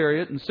own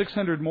chariot and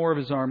 600 more of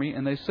his army,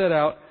 and they set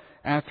out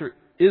after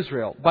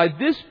Israel. By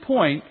this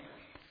point,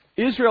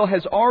 Israel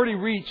has already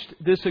reached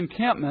this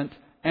encampment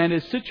and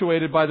is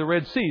situated by the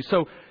Red Sea.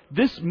 So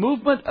this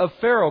movement of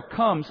Pharaoh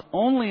comes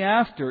only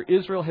after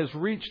Israel has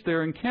reached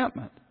their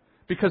encampment.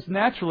 Because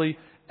naturally,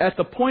 at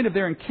the point of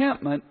their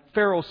encampment,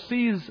 Pharaoh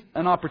sees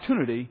an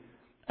opportunity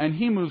and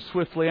he moves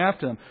swiftly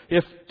after them.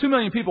 If 2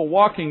 million people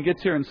walking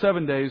gets here in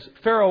 7 days,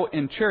 Pharaoh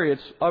in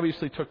chariots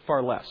obviously took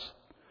far less.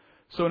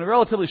 So in a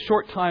relatively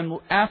short time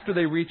after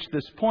they reach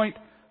this point,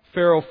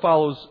 Pharaoh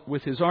follows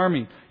with his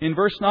army. In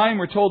verse 9,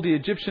 we're told the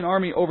Egyptian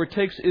army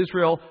overtakes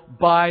Israel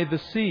by the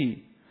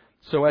sea.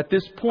 So at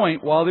this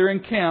point, while they're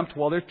encamped,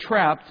 while they're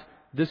trapped,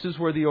 this is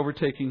where the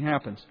overtaking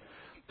happens.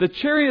 The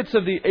chariots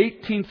of the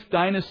 18th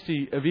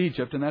dynasty of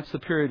Egypt, and that's the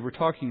period we're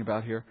talking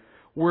about here,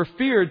 were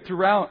feared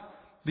throughout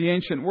the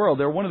ancient world.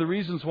 They're one of the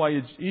reasons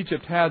why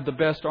Egypt had the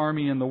best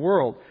army in the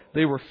world.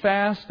 They were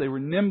fast, they were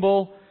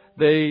nimble,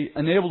 they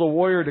enabled a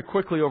warrior to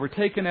quickly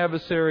overtake an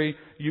adversary.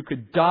 You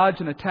could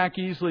dodge an attack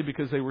easily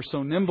because they were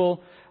so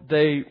nimble.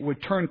 They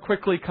would turn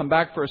quickly, come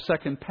back for a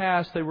second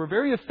pass. They were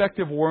very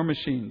effective war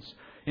machines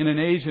in an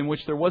age in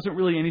which there wasn't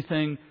really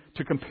anything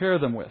to compare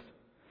them with.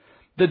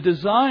 The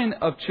design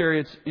of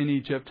chariots in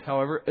Egypt,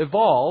 however,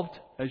 evolved,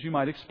 as you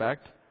might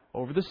expect,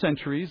 over the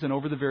centuries and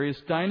over the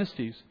various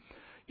dynasties.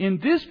 In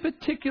this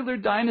particular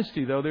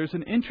dynasty, though, there's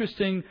an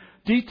interesting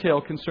detail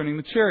concerning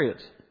the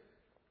chariots.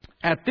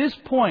 At this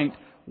point,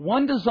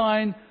 one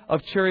design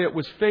of chariot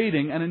was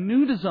fading and a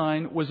new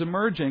design was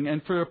emerging,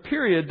 and for a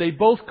period they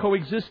both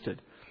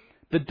coexisted.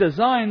 The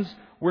designs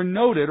were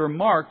noted or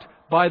marked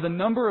by the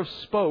number of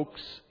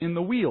spokes in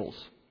the wheels.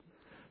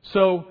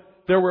 So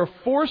there were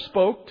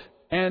 4-spoked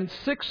and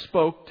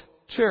 6-spoked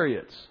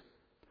chariots.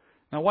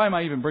 Now, why am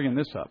I even bringing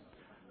this up?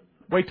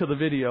 Wait till the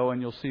video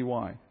and you'll see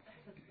why.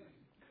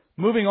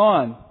 Moving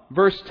on,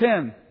 verse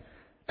 10.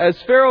 As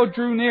Pharaoh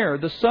drew near,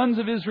 the sons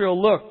of Israel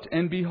looked,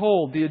 and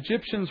behold, the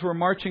Egyptians were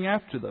marching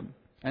after them.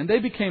 And they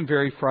became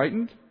very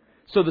frightened.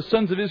 So the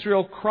sons of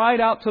Israel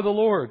cried out to the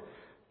Lord.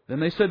 Then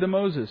they said to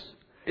Moses,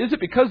 "Is it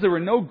because there were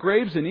no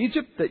graves in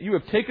Egypt that you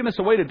have taken us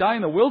away to die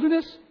in the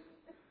wilderness?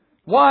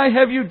 Why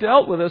have you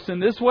dealt with us in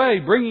this way,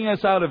 bringing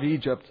us out of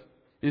Egypt?"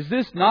 Is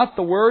this not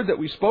the word that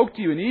we spoke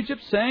to you in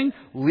Egypt, saying,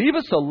 leave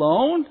us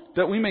alone,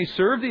 that we may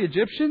serve the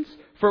Egyptians?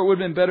 For it would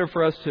have been better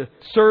for us to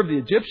serve the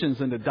Egyptians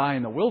than to die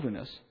in the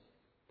wilderness.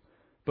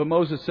 But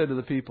Moses said to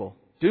the people,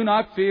 do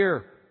not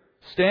fear.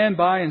 Stand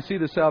by and see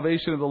the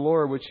salvation of the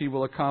Lord, which He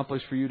will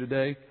accomplish for you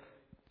today.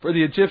 For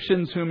the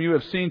Egyptians whom you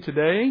have seen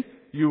today,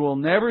 you will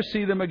never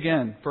see them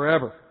again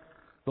forever.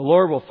 The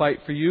Lord will fight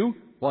for you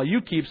while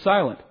you keep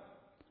silent.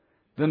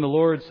 Then the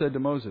Lord said to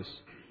Moses,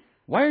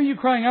 why are you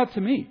crying out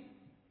to me?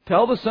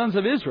 Tell the sons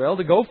of Israel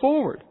to go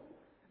forward.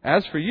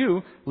 As for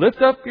you,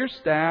 lift up your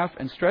staff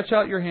and stretch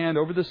out your hand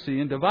over the sea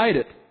and divide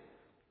it.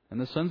 And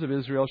the sons of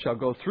Israel shall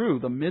go through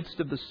the midst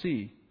of the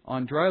sea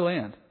on dry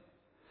land.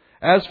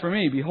 As for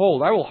me,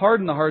 behold, I will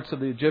harden the hearts of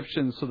the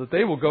Egyptians so that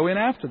they will go in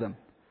after them.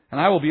 And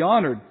I will be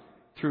honored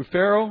through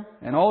Pharaoh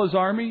and all his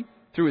army,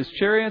 through his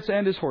chariots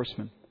and his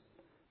horsemen.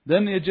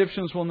 Then the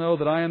Egyptians will know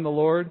that I am the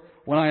Lord,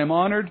 when I am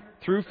honored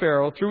through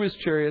Pharaoh, through his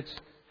chariots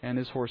and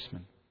his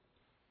horsemen.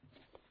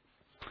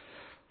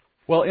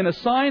 Well, in a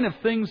sign of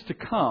things to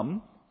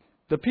come,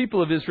 the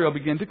people of Israel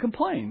begin to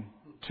complain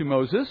to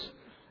Moses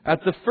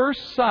at the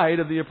first sight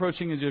of the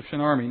approaching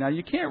Egyptian army. Now,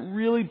 you can't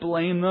really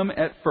blame them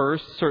at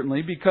first,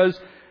 certainly, because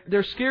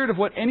they're scared of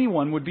what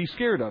anyone would be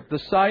scared of. The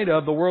sight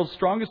of the world's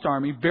strongest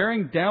army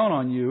bearing down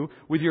on you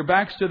with your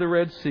backs to the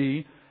Red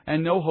Sea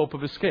and no hope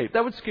of escape.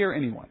 That would scare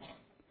anyone.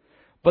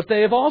 But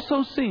they have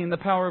also seen the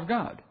power of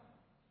God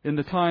in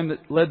the time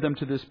that led them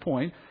to this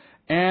point.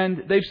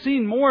 And they've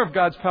seen more of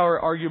God's power,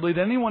 arguably,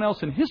 than anyone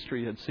else in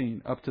history had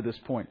seen up to this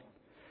point.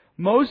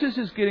 Moses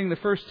is getting the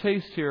first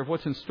taste here of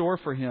what's in store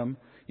for him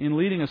in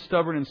leading a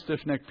stubborn and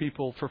stiff-necked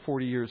people for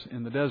 40 years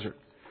in the desert.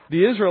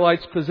 The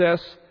Israelites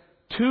possess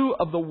two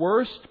of the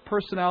worst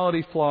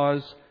personality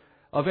flaws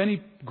of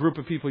any group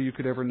of people you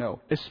could ever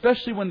know,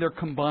 especially when they're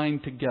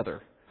combined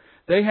together.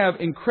 They have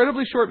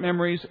incredibly short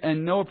memories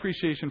and no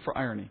appreciation for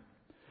irony.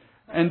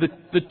 And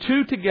the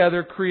two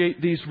together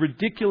create these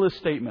ridiculous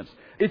statements.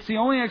 It's the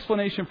only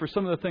explanation for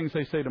some of the things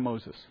they say to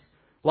Moses.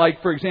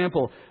 Like, for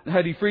example,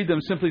 had he freed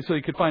them simply so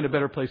he could find a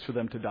better place for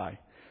them to die.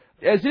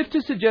 As if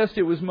to suggest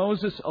it was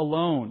Moses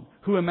alone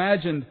who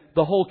imagined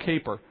the whole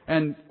caper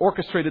and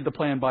orchestrated the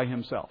plan by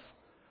himself.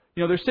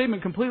 You know, their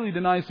statement completely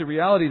denies the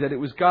reality that it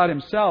was God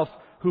Himself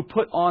who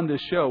put on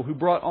this show, who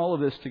brought all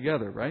of this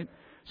together, right?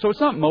 So it's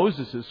not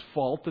Moses'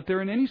 fault that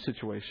they're in any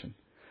situation.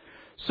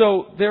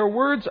 So their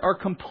words are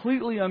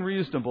completely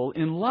unreasonable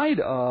in light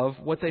of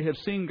what they have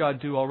seen God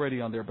do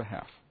already on their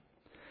behalf.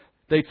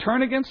 They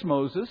turn against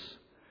Moses.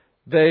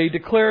 They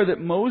declare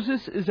that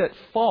Moses is at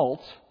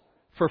fault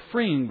for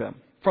freeing them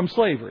from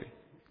slavery.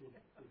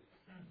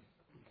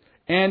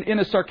 And in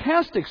a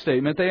sarcastic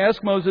statement, they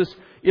ask Moses,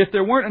 if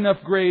there weren't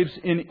enough graves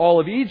in all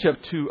of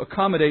Egypt to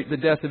accommodate the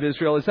death of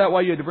Israel, is that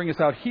why you had to bring us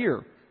out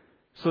here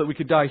so that we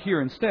could die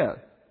here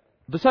instead?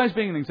 Besides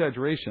being an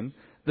exaggeration,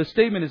 the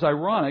statement is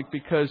ironic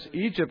because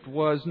Egypt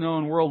was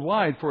known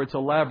worldwide for its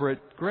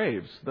elaborate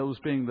graves, those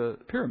being the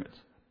pyramids.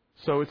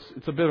 So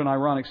it's a bit of an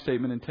ironic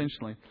statement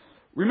intentionally.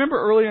 Remember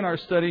early in our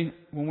study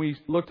when we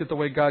looked at the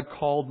way God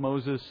called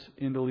Moses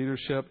into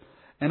leadership?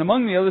 And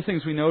among the other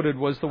things we noted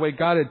was the way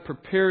God had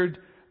prepared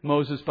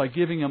Moses by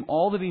giving him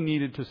all that he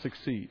needed to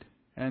succeed.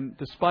 And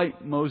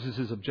despite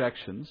Moses'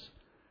 objections,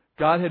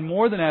 God had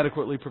more than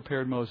adequately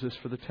prepared Moses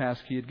for the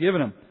task He had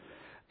given him.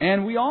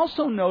 And we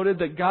also noted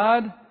that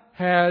God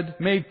had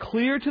made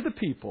clear to the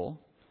people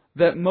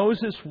that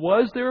Moses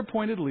was their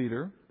appointed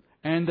leader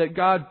and that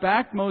God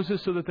backed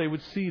Moses so that they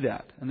would see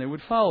that and they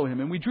would follow him.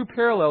 And we drew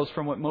parallels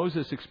from what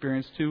Moses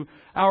experienced to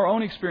our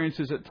own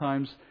experiences at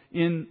times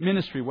in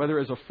ministry, whether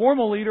as a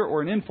formal leader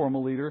or an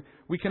informal leader.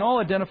 We can all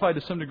identify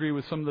to some degree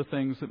with some of the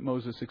things that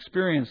Moses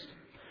experienced.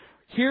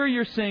 Here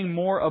you're seeing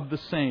more of the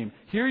same.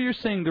 Here you're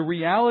seeing the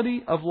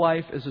reality of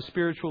life as a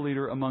spiritual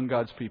leader among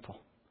God's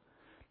people.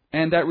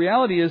 And that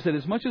reality is that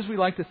as much as we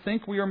like to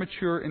think we are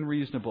mature and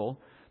reasonable,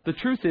 the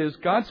truth is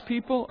God's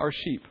people are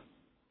sheep.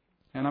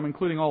 And I'm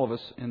including all of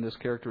us in this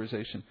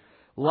characterization.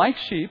 Like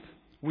sheep,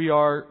 we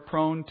are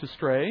prone to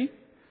stray.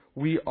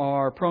 We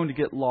are prone to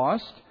get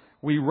lost.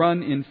 We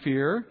run in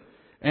fear.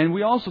 And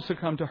we also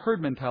succumb to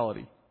herd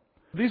mentality.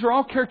 These are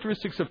all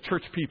characteristics of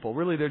church people.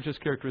 Really, they're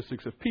just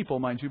characteristics of people,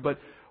 mind you. But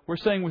we're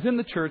saying within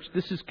the church,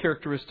 this is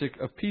characteristic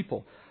of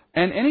people.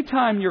 And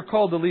anytime you're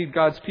called to lead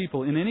God's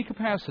people in any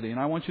capacity, and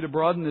I want you to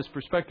broaden this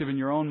perspective in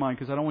your own mind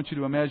because I don't want you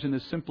to imagine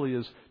this simply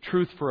as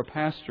truth for a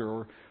pastor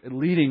or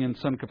leading in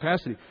some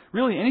capacity.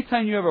 Really,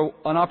 anytime you have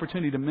an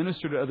opportunity to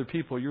minister to other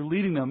people, you're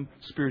leading them,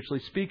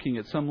 spiritually speaking,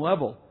 at some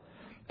level.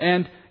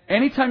 And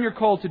anytime you're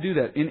called to do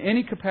that in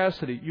any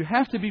capacity, you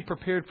have to be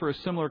prepared for a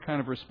similar kind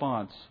of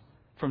response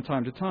from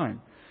time to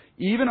time.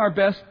 Even our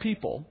best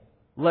people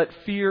let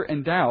fear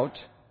and doubt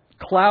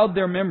cloud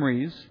their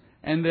memories,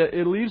 and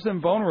it leaves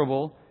them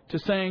vulnerable to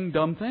saying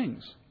dumb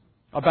things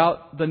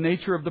about the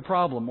nature of the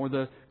problem or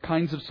the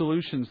kinds of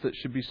solutions that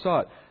should be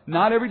sought.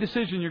 Not every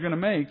decision you're going to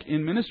make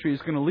in ministry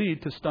is going to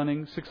lead to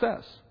stunning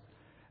success.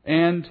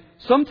 And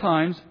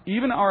sometimes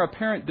even our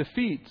apparent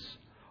defeats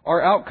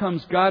are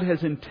outcomes God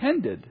has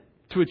intended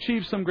to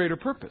achieve some greater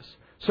purpose.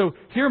 So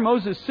here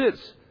Moses sits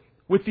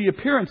with the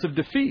appearance of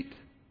defeat,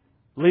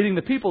 leading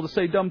the people to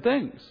say dumb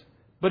things.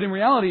 But in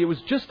reality, it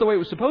was just the way it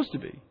was supposed to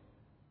be,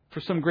 for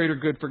some greater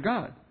good for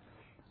God.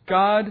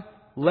 God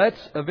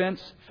lets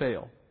events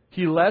fail.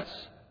 He lets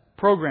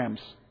programs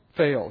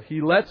fail.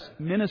 He lets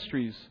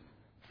ministries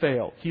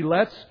fail. He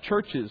lets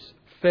churches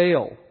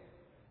fail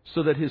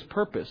so that His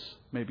purpose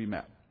may be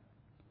met.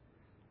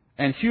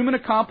 And human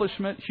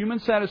accomplishment, human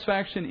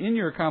satisfaction in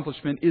your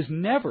accomplishment is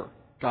never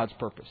God's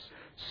purpose.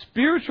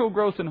 Spiritual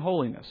growth and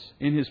holiness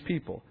in His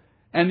people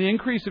and the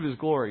increase of His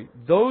glory,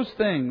 those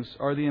things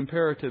are the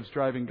imperatives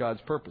driving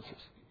God's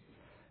purposes.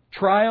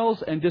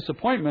 Trials and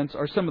disappointments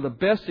are some of the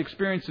best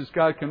experiences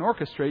God can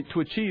orchestrate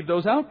to achieve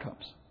those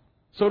outcomes.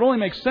 So it only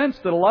makes sense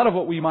that a lot of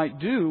what we might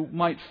do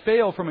might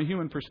fail from a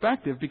human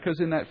perspective, because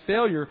in that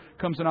failure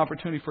comes an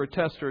opportunity for a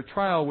test or a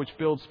trial which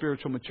builds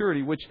spiritual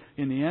maturity, which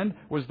in the end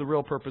was the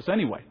real purpose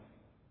anyway.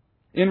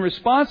 In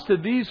response to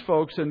these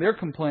folks and their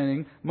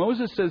complaining,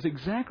 Moses says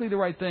exactly the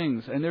right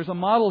things. And there's a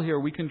model here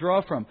we can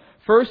draw from.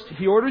 First,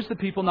 he orders the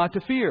people not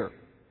to fear.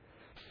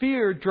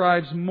 Fear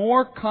drives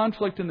more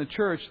conflict in the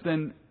church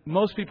than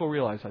most people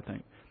realize, I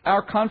think.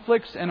 Our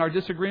conflicts and our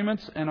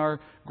disagreements and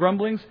our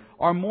grumblings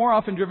are more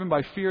often driven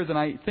by fear than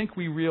I think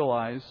we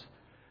realize.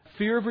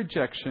 Fear of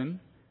rejection,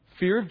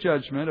 fear of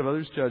judgment, of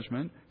others'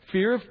 judgment,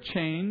 fear of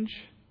change,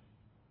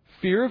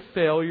 fear of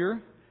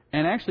failure,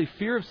 and actually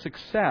fear of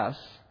success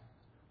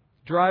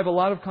drive a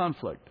lot of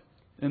conflict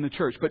in the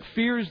church. But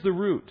fear is the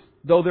root.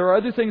 Though there are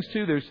other things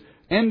too. There's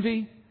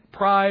envy,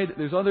 pride.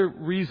 There's other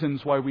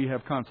reasons why we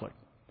have conflict.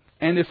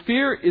 And if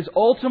fear is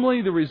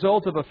ultimately the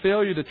result of a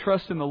failure to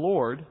trust in the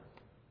Lord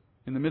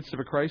in the midst of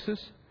a crisis,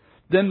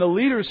 then the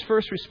leader's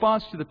first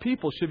response to the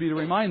people should be to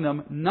remind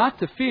them not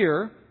to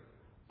fear,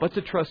 but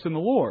to trust in the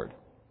Lord.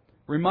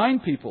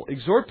 Remind people,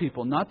 exhort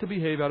people not to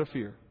behave out of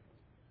fear.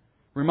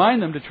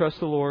 Remind them to trust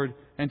the Lord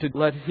and to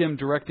let Him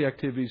direct the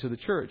activities of the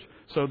church.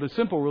 So the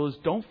simple rule is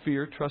don't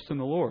fear, trust in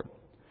the Lord.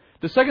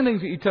 The second thing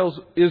that He tells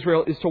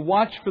Israel is to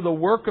watch for the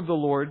work of the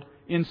Lord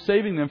in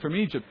saving them from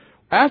Egypt.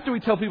 After we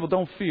tell people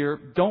don't fear,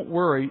 don't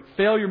worry,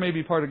 failure may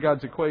be part of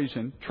God's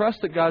equation,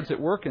 trust that God's at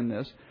work in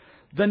this,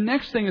 the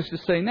next thing is to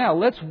say, now,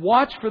 let's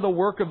watch for the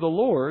work of the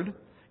Lord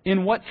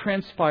in what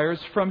transpires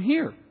from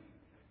here.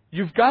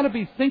 You've got to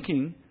be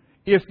thinking,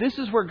 if this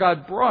is where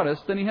God brought us,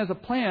 then He has a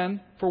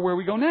plan for where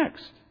we go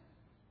next.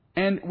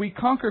 And we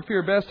conquer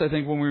fear best, I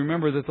think, when we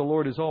remember that the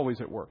Lord is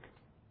always at work.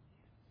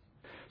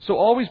 So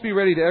always be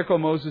ready to echo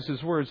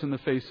Moses' words in the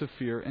face of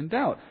fear and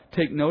doubt.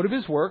 Take note of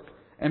His work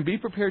and be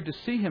prepared to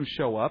see Him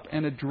show up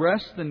and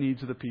address the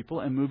needs of the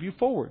people and move you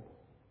forward.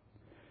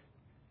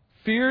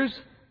 Fears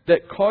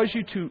that cause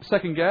you to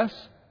second guess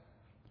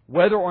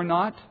whether or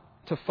not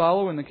to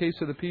follow in the case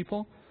of the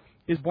people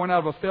is born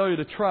out of a failure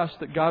to trust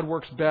that God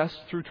works best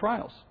through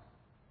trials.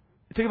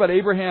 Think about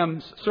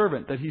Abraham's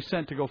servant that he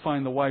sent to go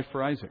find the wife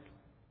for Isaac.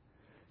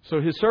 So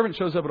his servant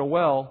shows up at a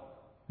well,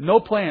 no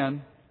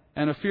plan,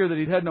 and a fear that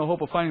he'd had no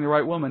hope of finding the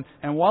right woman.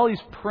 And while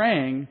he's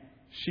praying,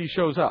 she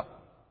shows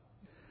up.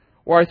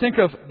 Or I think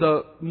of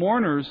the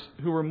mourners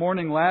who were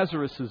mourning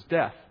Lazarus'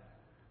 death.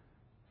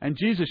 And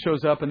Jesus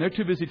shows up, and they're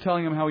too busy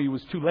telling him how he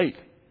was too late.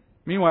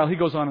 Meanwhile, He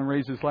goes on and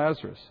raises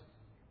Lazarus.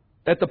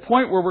 At the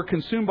point where we're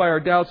consumed by our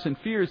doubts and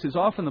fears is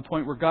often the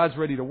point where God's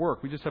ready to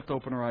work. We just have to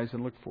open our eyes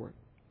and look for it.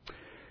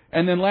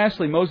 And then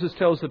lastly, Moses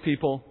tells the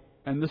people,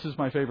 and this is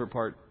my favorite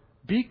part,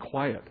 be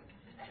quiet.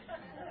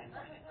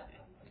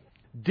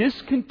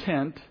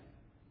 Discontent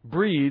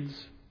breeds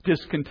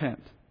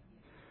discontent.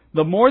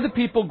 The more the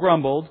people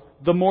grumbled,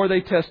 the more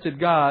they tested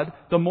God.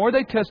 The more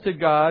they tested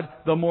God,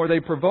 the more they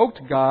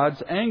provoked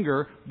God's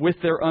anger with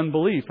their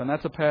unbelief. And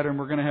that's a pattern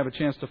we're going to have a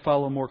chance to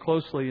follow more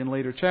closely in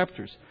later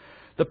chapters.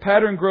 The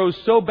pattern grows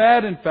so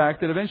bad, in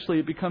fact, that eventually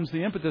it becomes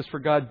the impetus for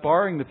God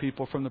barring the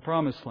people from the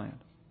promised land.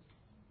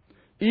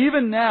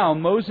 Even now,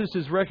 Moses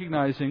is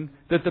recognizing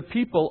that the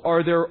people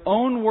are their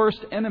own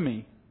worst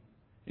enemy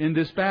in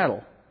this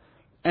battle.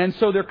 And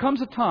so there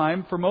comes a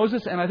time for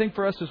Moses, and I think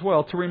for us as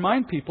well, to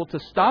remind people to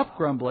stop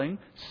grumbling,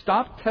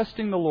 stop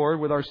testing the Lord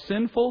with our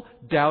sinful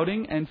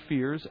doubting and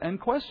fears and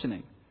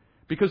questioning.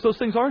 Because those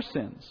things are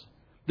sins.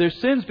 They're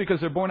sins because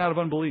they're born out of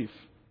unbelief.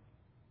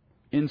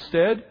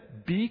 Instead,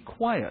 be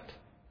quiet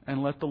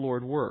and let the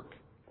Lord work.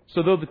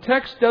 So though the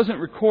text doesn't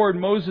record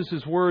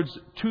Moses' words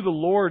to the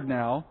Lord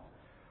now,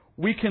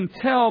 we can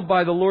tell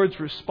by the Lord's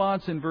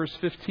response in verse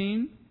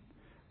 15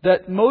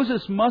 that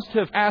Moses must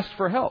have asked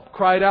for help,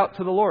 cried out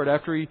to the Lord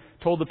after he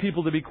told the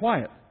people to be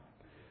quiet.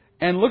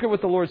 And look at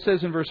what the Lord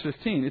says in verse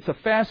 15. It's a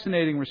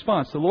fascinating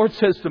response. The Lord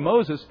says to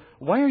Moses,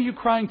 "Why are you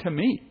crying to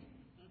me?"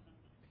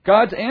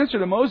 God's answer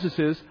to Moses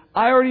is,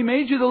 "I already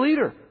made you the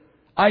leader.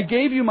 I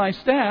gave you my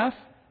staff.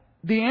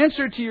 The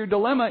answer to your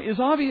dilemma is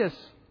obvious.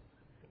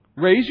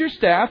 Raise your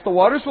staff, the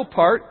waters will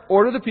part,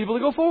 order the people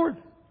to go forward."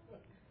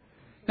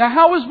 Now,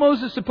 how was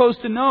Moses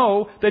supposed to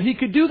know that he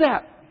could do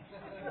that?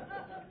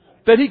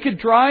 That he could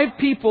drive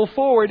people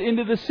forward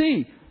into the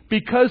sea?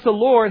 Because the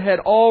Lord had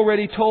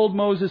already told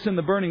Moses in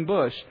the burning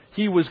bush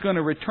he was going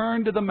to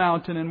return to the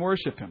mountain and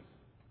worship Him.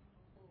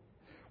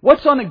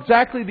 What's on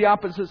exactly the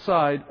opposite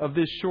side of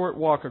this short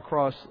walk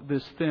across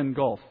this thin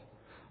gulf?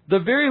 The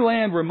very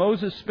land where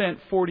Moses spent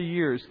 40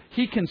 years.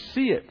 He can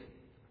see it.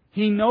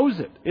 He knows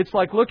it. It's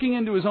like looking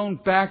into his own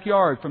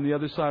backyard from the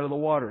other side of the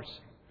waters.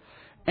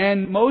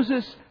 And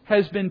Moses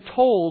has been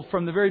told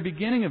from the very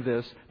beginning of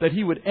this that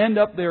he would end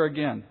up there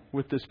again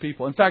with this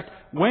people. In fact,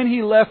 when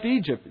he left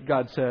Egypt,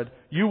 God said,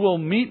 "You will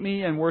meet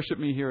me and worship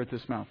me here at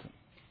this mountain."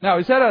 Now,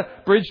 is that a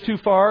bridge too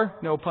far?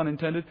 No pun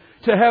intended.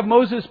 To have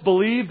Moses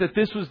believe that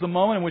this was the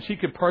moment in which he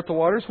could part the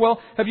waters? Well,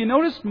 have you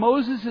noticed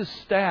Moses'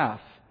 staff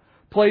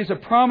plays a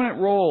prominent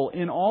role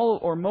in all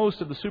or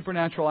most of the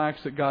supernatural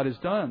acts that God has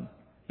done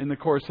in the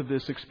course of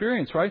this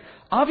experience, right?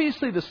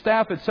 Obviously, the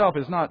staff itself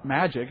is not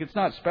magic. It's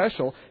not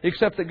special,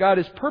 except that God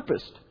has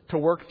purposed to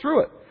work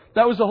through it.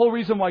 That was the whole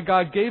reason why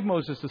God gave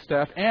Moses the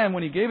staff, and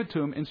when He gave it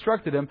to him,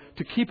 instructed him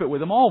to keep it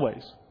with him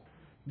always.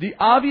 The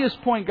obvious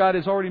point God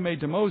has already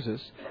made to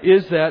Moses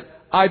is that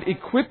I've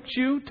equipped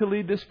you to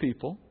lead this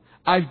people.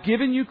 I've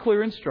given you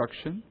clear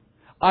instruction.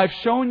 I've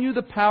shown you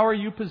the power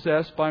you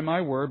possess by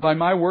my word, by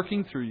my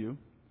working through you.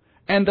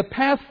 And the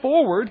path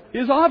forward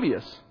is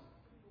obvious.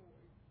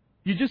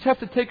 You just have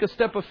to take a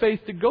step of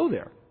faith to go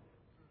there.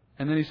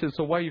 And then He says,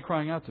 so why are you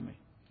crying out to me?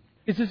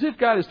 It's as if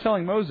God is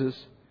telling Moses,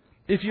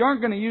 if you aren't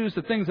going to use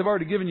the things I've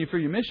already given you for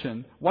your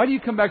mission, why do you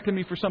come back to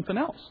me for something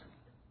else?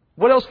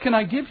 What else can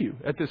I give you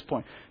at this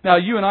point? Now,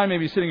 you and I may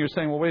be sitting here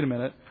saying, well, wait a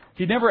minute.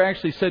 He never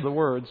actually said the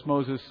words,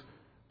 Moses,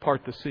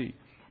 part the sea.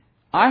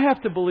 I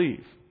have to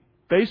believe,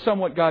 based on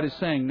what God is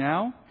saying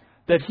now,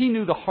 that He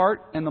knew the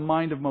heart and the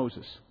mind of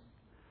Moses.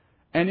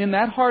 And in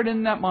that heart and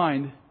in that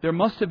mind, there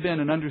must have been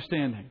an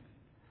understanding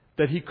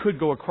that he could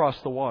go across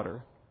the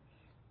water.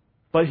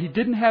 But he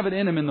didn't have it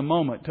in him in the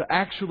moment to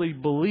actually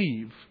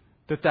believe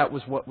that that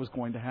was what was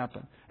going to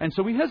happen. And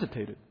so he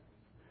hesitated.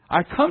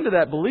 I come to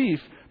that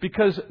belief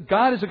because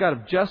God is a God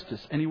of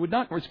justice, and He would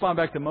not respond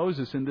back to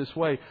Moses in this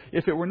way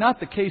if it were not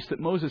the case that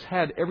Moses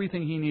had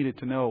everything he needed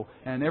to know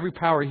and every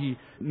power he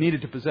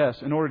needed to possess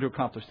in order to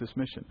accomplish this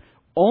mission.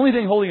 Only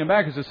thing holding him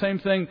back is the same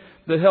thing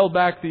that held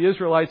back the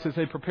Israelites as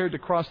they prepared to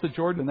cross the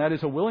Jordan, and that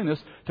is a willingness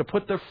to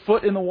put their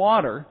foot in the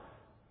water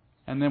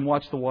and then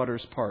watch the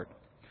waters part.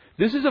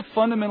 This is a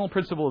fundamental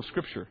principle of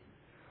Scripture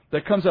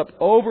that comes up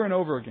over and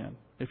over again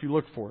if you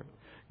look for it.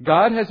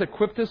 God has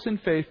equipped us in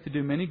faith to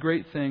do many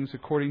great things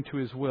according to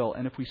His will.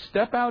 And if we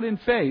step out in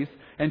faith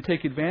and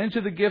take advantage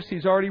of the gifts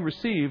He's already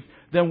received,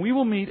 then we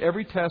will meet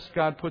every test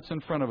God puts in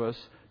front of us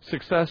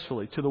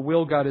successfully to the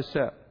will God has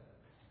set.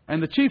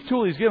 And the chief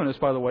tool He's given us,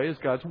 by the way, is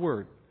God's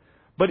Word.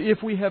 But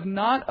if we have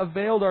not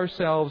availed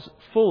ourselves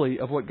fully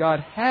of what God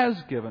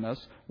has given us,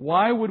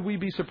 why would we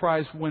be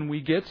surprised when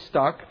we get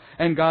stuck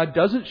and God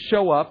doesn't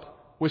show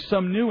up with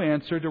some new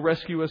answer to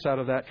rescue us out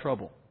of that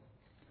trouble?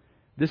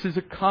 This is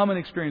a common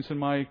experience in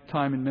my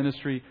time in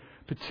ministry,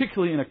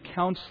 particularly in a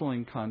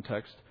counseling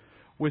context,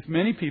 with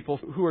many people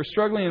who are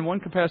struggling in one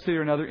capacity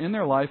or another in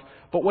their life,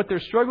 but what they're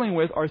struggling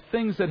with are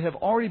things that have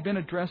already been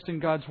addressed in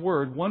God's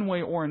Word one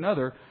way or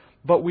another,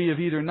 but we have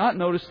either not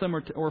noticed them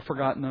or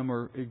forgotten them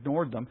or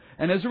ignored them.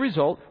 And as a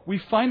result, we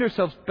find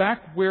ourselves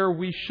back where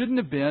we shouldn't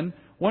have been,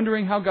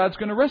 wondering how God's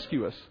going to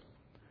rescue us.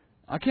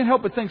 I can't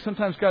help but think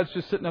sometimes God's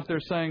just sitting up there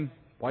saying,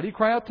 why do you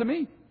cry out to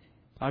me?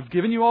 I've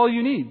given you all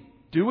you need.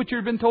 Do what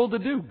you've been told to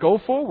do. Go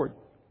forward.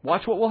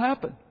 Watch what will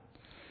happen.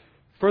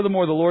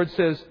 Furthermore, the Lord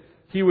says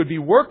He would be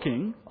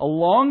working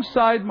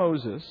alongside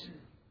Moses,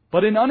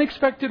 but in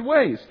unexpected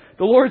ways.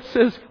 The Lord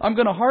says, I'm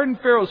going to harden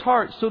Pharaoh's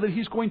heart so that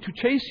he's going to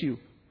chase you.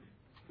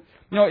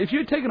 You know, if you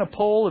had taken a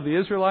poll of the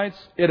Israelites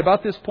at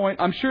about this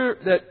point, I'm sure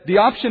that the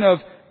option of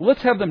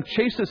let's have them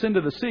chase us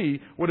into the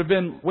sea would have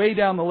been way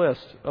down the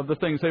list of the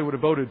things they would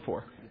have voted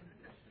for.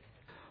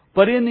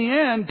 But in the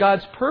end,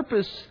 God's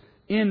purpose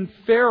in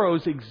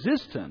Pharaoh's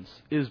existence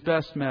is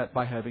best met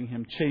by having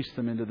him chase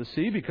them into the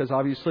sea, because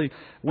obviously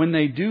when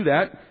they do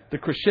that, the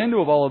crescendo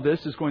of all of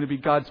this is going to be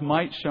God's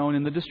might shown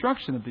in the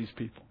destruction of these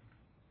people.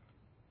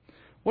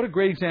 What a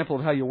great example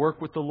of how you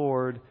work with the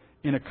Lord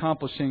in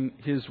accomplishing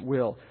His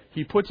will.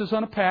 He puts us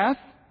on a path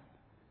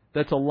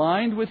that's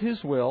aligned with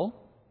His will.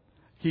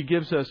 He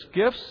gives us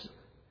gifts,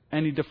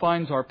 and He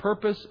defines our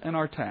purpose and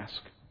our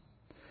task.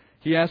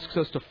 He asks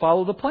us to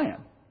follow the plan.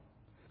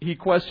 He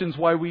questions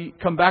why we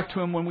come back to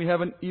Him when we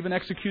haven't even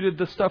executed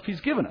the stuff He's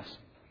given us.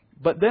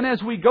 But then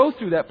as we go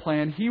through that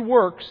plan, He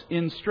works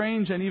in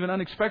strange and even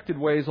unexpected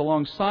ways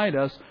alongside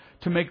us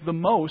to make the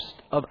most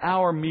of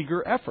our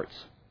meager efforts.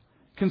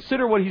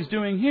 Consider what He's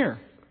doing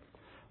here.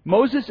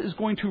 Moses is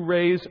going to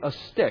raise a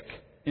stick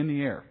in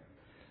the air.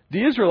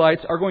 The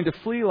Israelites are going to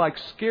flee like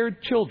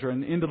scared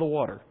children into the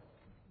water.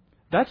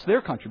 That's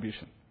their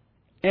contribution.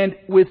 And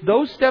with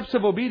those steps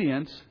of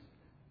obedience,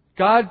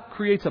 God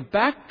creates a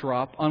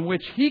backdrop on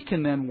which He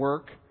can then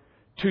work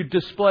to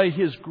display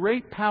His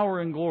great power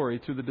and glory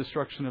through the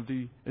destruction of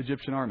the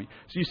Egyptian army.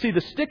 So you see,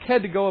 the stick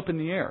had to go up in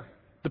the air.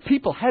 The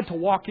people had to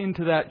walk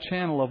into that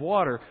channel of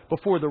water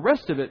before the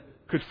rest of it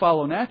could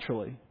follow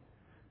naturally.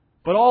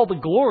 But all the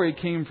glory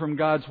came from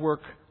God's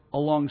work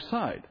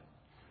alongside.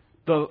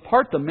 The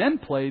part the men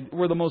played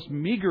were the most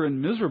meager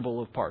and miserable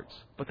of parts,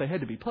 but they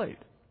had to be played.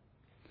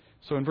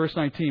 So in verse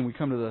 19, we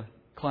come to the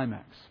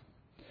climax.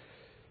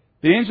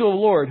 The angel of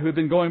the Lord, who had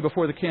been going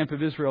before the camp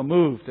of Israel,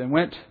 moved and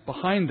went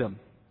behind them.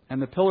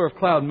 And the pillar of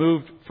cloud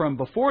moved from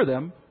before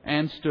them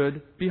and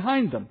stood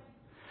behind them.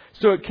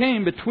 So it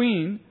came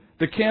between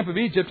the camp of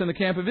Egypt and the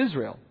camp of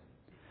Israel.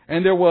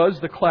 And there was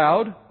the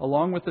cloud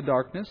along with the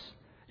darkness,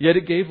 yet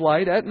it gave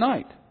light at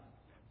night.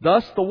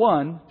 Thus the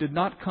one did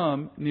not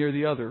come near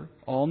the other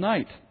all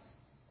night.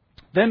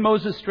 Then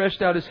Moses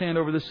stretched out his hand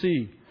over the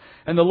sea,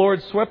 and the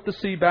Lord swept the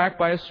sea back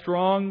by a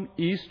strong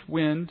east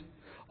wind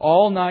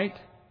all night,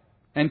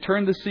 and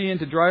turned the sea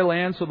into dry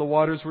land, so the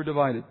waters were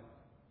divided.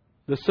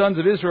 The sons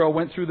of Israel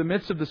went through the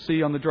midst of the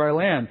sea on the dry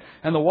land,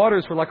 and the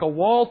waters were like a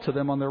wall to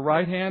them on their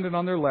right hand and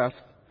on their left.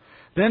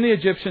 Then the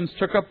Egyptians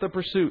took up the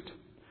pursuit,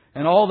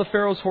 and all the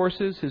Pharaoh's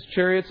horses, his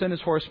chariots and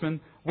his horsemen,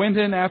 went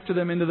in after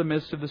them into the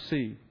midst of the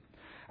sea.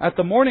 At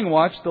the morning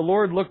watch, the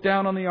Lord looked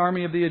down on the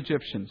army of the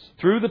Egyptians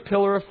through the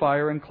pillar of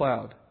fire and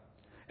cloud,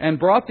 and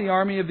brought the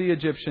army of the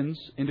Egyptians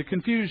into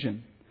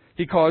confusion.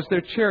 He caused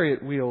their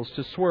chariot wheels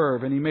to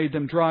swerve, and He made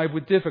them drive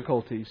with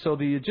difficulty. So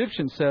the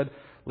Egyptians said,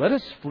 "Let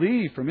us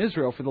flee from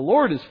Israel, for the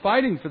Lord is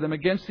fighting for them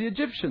against the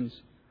Egyptians."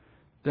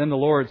 Then the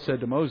Lord said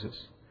to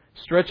Moses,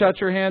 "Stretch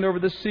out your hand over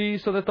the sea,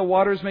 so that the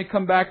waters may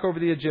come back over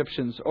the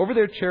Egyptians, over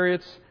their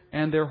chariots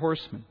and their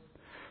horsemen."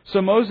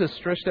 So Moses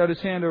stretched out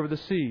his hand over the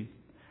sea,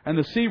 and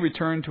the sea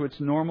returned to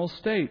its normal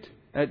state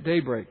at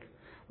daybreak,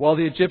 while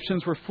the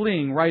Egyptians were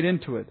fleeing right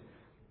into it.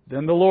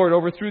 Then the Lord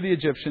overthrew the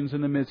Egyptians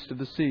in the midst of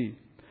the sea.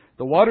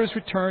 The waters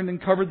returned and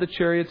covered the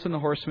chariots and the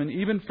horsemen,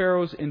 even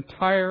Pharaoh's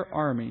entire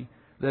army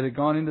that had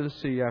gone into the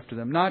sea after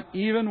them. Not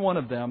even one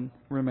of them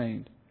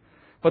remained.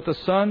 But the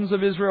sons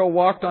of Israel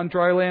walked on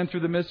dry land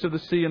through the midst of the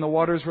sea, and the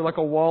waters were like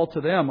a wall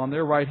to them on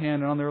their right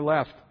hand and on their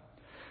left.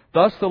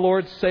 Thus the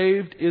Lord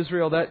saved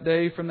Israel that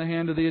day from the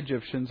hand of the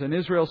Egyptians, and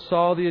Israel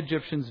saw the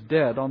Egyptians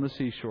dead on the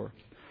seashore.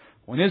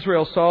 When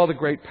Israel saw the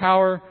great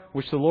power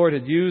which the Lord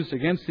had used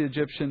against the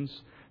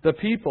Egyptians, the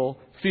people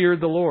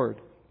feared the Lord,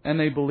 and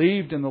they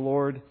believed in the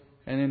Lord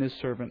and in His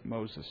servant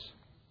Moses.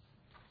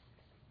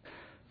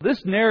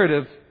 This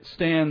narrative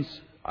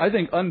stands, I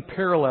think,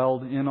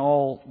 unparalleled in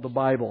all the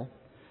Bible.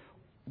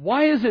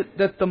 Why is it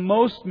that the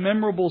most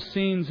memorable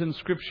scenes in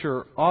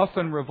Scripture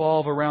often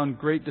revolve around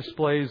great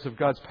displays of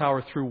God's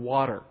power through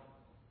water?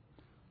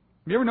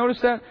 Have you ever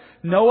noticed that?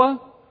 Noah,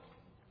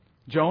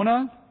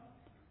 Jonah,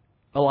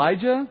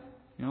 Elijah,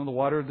 the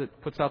water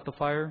that puts out the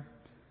fire.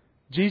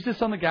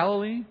 Jesus on the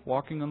Galilee,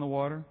 walking on the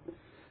water.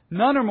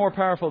 None are more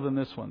powerful than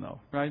this one, though,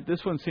 right?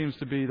 This one seems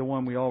to be the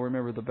one we all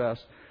remember the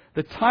best.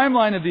 The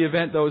timeline of the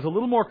event, though, is a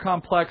little more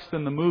complex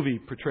than the movie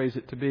portrays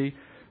it to be.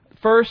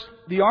 First,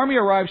 the army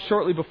arrives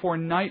shortly before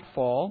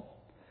nightfall,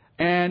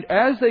 and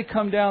as they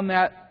come down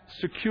that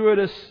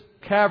circuitous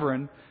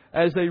cavern,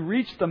 as they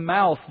reach the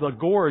mouth, the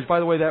gorge, by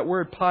the way, that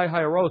word Pi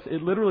Hahiroth,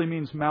 it literally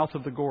means mouth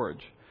of the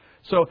gorge.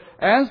 So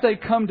as they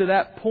come to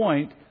that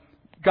point,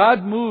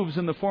 God moves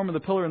in the form of the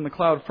pillar and the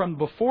cloud from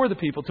before the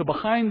people to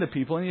behind the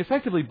people, and He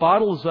effectively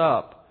bottles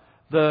up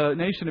the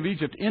nation of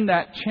Egypt in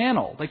that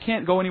channel. They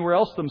can't go anywhere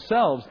else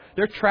themselves.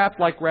 They're trapped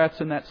like rats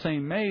in that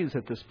same maze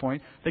at this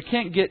point. They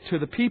can't get to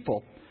the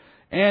people.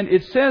 And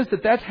it says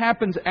that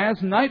happens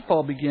as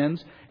nightfall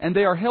begins, and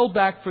they are held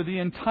back for the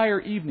entire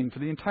evening, for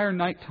the entire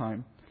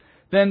nighttime.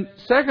 Then,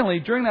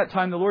 secondly, during that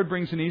time, the Lord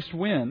brings an east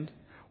wind,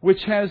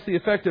 which has the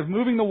effect of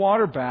moving the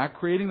water back,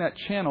 creating that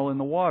channel in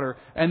the water,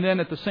 and then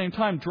at the same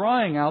time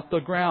drying out the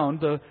ground,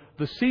 the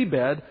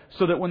seabed,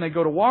 so that when they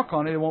go to walk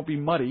on it, it won't be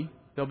muddy.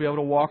 They'll be able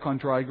to walk on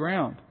dry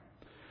ground.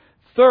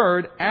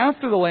 Third,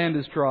 after the land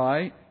is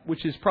dry,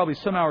 which is probably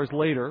some hours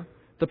later,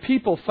 the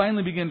people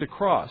finally begin to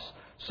cross.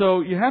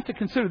 So you have to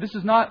consider this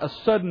is not a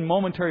sudden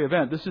momentary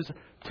event. This is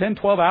 10,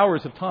 12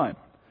 hours of time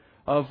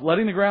of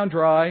letting the ground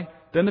dry,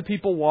 then the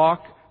people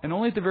walk, and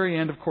only at the very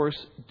end, of course,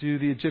 do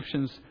the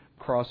Egyptians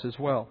cross as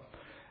well.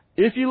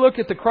 If you look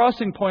at the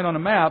crossing point on a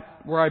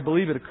map, where I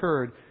believe it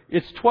occurred,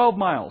 it's 12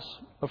 miles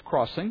of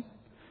crossing.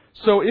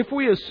 So if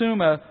we assume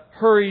a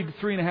hurried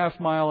 3.5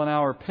 mile an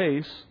hour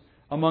pace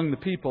among the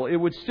people, it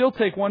would still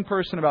take one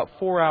person about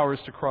 4 hours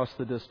to cross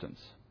the distance.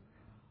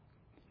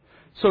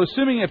 So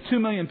assuming you have 2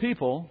 million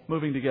people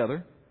moving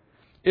together,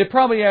 it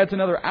probably adds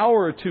another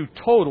hour or two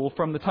total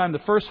from the time the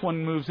first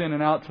one moves in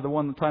and out to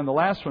the time the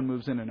last one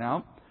moves in and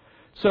out.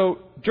 So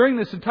during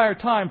this entire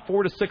time,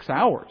 4 to 6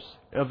 hours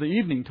of the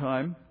evening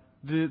time,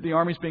 the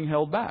army's being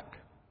held back.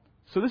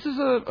 So this is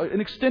an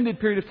extended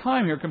period of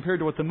time here compared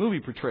to what the movie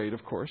portrayed,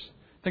 of course.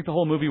 I think the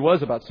whole movie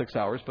was about 6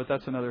 hours, but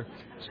that's another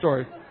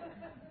story.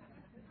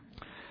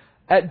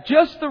 At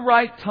just the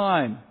right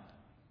time,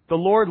 the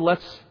Lord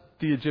lets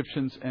the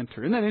Egyptians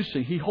enter. Isn't that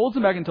interesting? He holds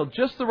them back until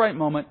just the right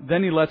moment,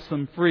 then He lets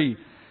them free.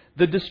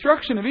 The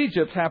destruction of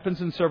Egypt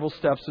happens in several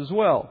steps as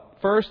well.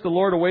 First, the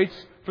Lord awaits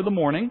for the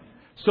morning,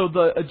 so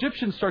the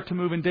Egyptians start to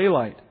move in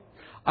daylight.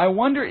 I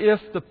wonder if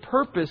the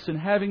purpose in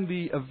having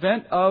the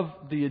event of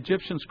the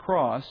Egyptians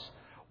cross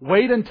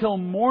wait until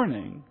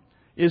morning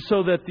is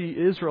so that the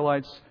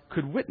Israelites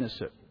could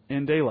witness it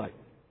in daylight.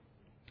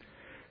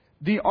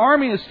 The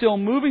army is still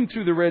moving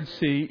through the Red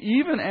Sea,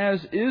 even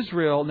as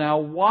Israel now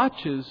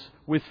watches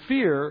with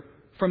fear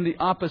from the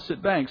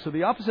opposite bank. So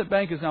the opposite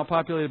bank is now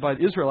populated by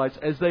the Israelites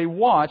as they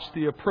watch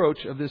the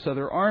approach of this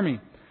other army.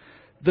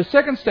 The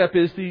second step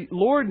is the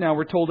Lord now,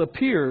 we're told,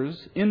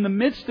 appears in the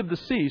midst of the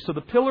sea. So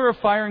the pillar of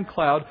fire and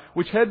cloud,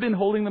 which had been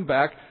holding them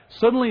back,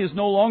 suddenly is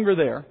no longer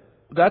there.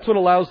 That's what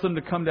allows them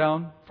to come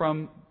down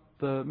from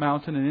the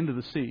mountain and into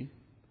the sea.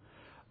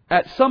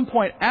 At some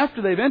point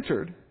after they've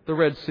entered the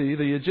Red Sea,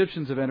 the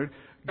Egyptians have entered,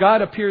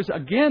 God appears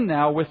again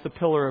now with the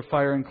pillar of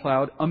fire and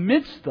cloud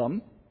amidst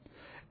them.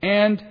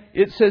 And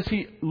it says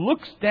He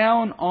looks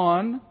down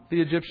on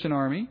the Egyptian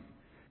army,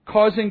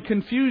 causing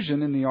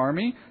confusion in the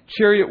army.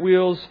 Chariot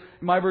wheels,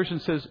 my version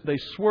says they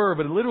swerve,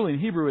 but literally in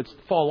Hebrew it's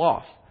fall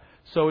off.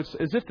 So it's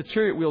as if the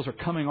chariot wheels are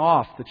coming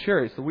off the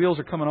chariots. The wheels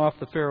are coming off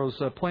the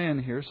Pharaoh's plan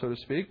here, so to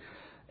speak.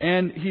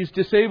 And he's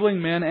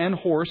disabling men and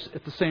horse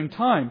at the same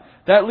time.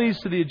 That leads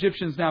to the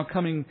Egyptians now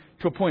coming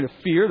to a point of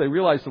fear. They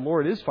realize the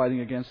Lord is fighting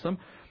against them.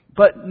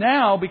 But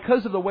now,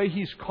 because of the way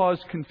He's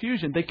caused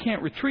confusion, they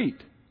can't retreat.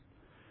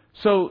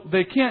 So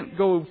they can't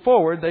go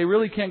forward. They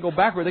really can't go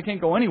backward. They can't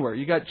go anywhere.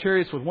 You got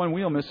chariots with one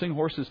wheel missing,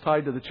 horses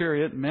tied to the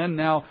chariot, men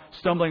now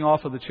stumbling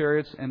off of the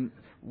chariots and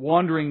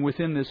wandering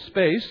within this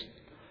space.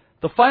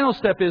 The final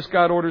step is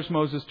God orders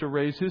Moses to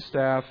raise his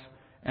staff,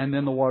 and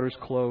then the waters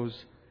close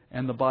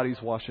and the bodies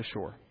wash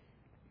ashore.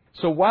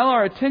 So while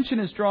our attention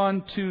is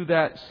drawn to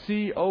that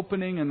sea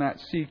opening and that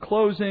sea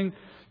closing,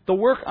 the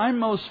work I'm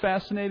most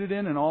fascinated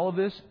in all of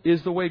this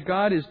is the way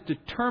God is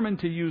determined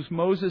to use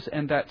Moses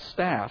and that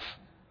staff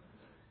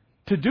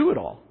to do it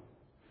all.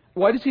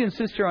 Why does He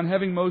insist here on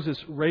having Moses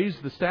raise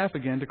the staff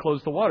again to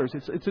close the waters?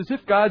 It's as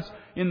if God's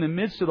in the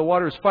midst of the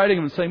waters fighting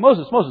him and saying,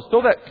 Moses,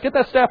 get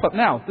that staff up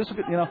now. This will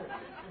get,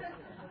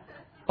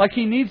 like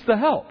He needs the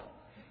help.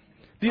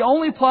 The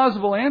only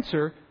plausible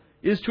answer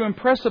is to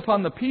impress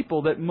upon the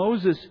people that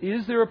Moses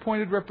is their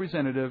appointed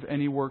representative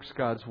and he works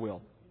God's will.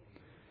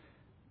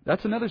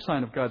 That's another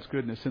sign of God's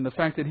goodness in the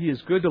fact that He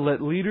is good to let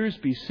leaders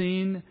be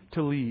seen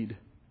to lead,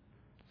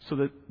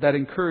 so that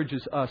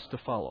encourages us to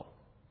follow.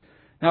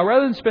 Now,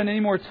 rather than spend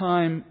any more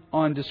time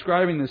on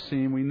describing this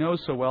scene we know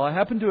so well, I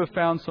happen to have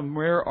found some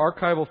rare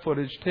archival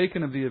footage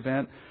taken of the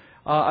event.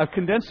 I've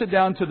condensed it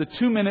down to the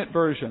 2-minute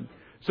version.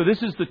 So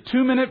this is the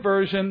 2-minute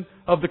version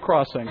of the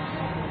crossing. Who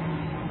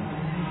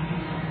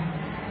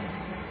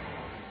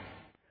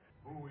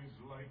is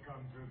like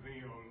unto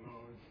Thee, O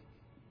Lord,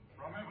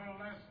 from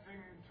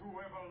everlasting to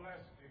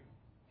everlasting?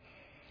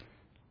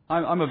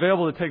 I'm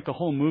available to take the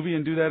whole movie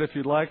and do that if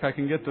you'd like. I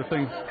can get the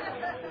thing.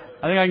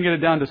 I think I can get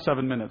it down to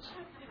 7 minutes.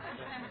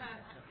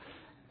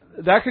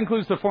 That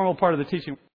concludes the formal part of the teaching.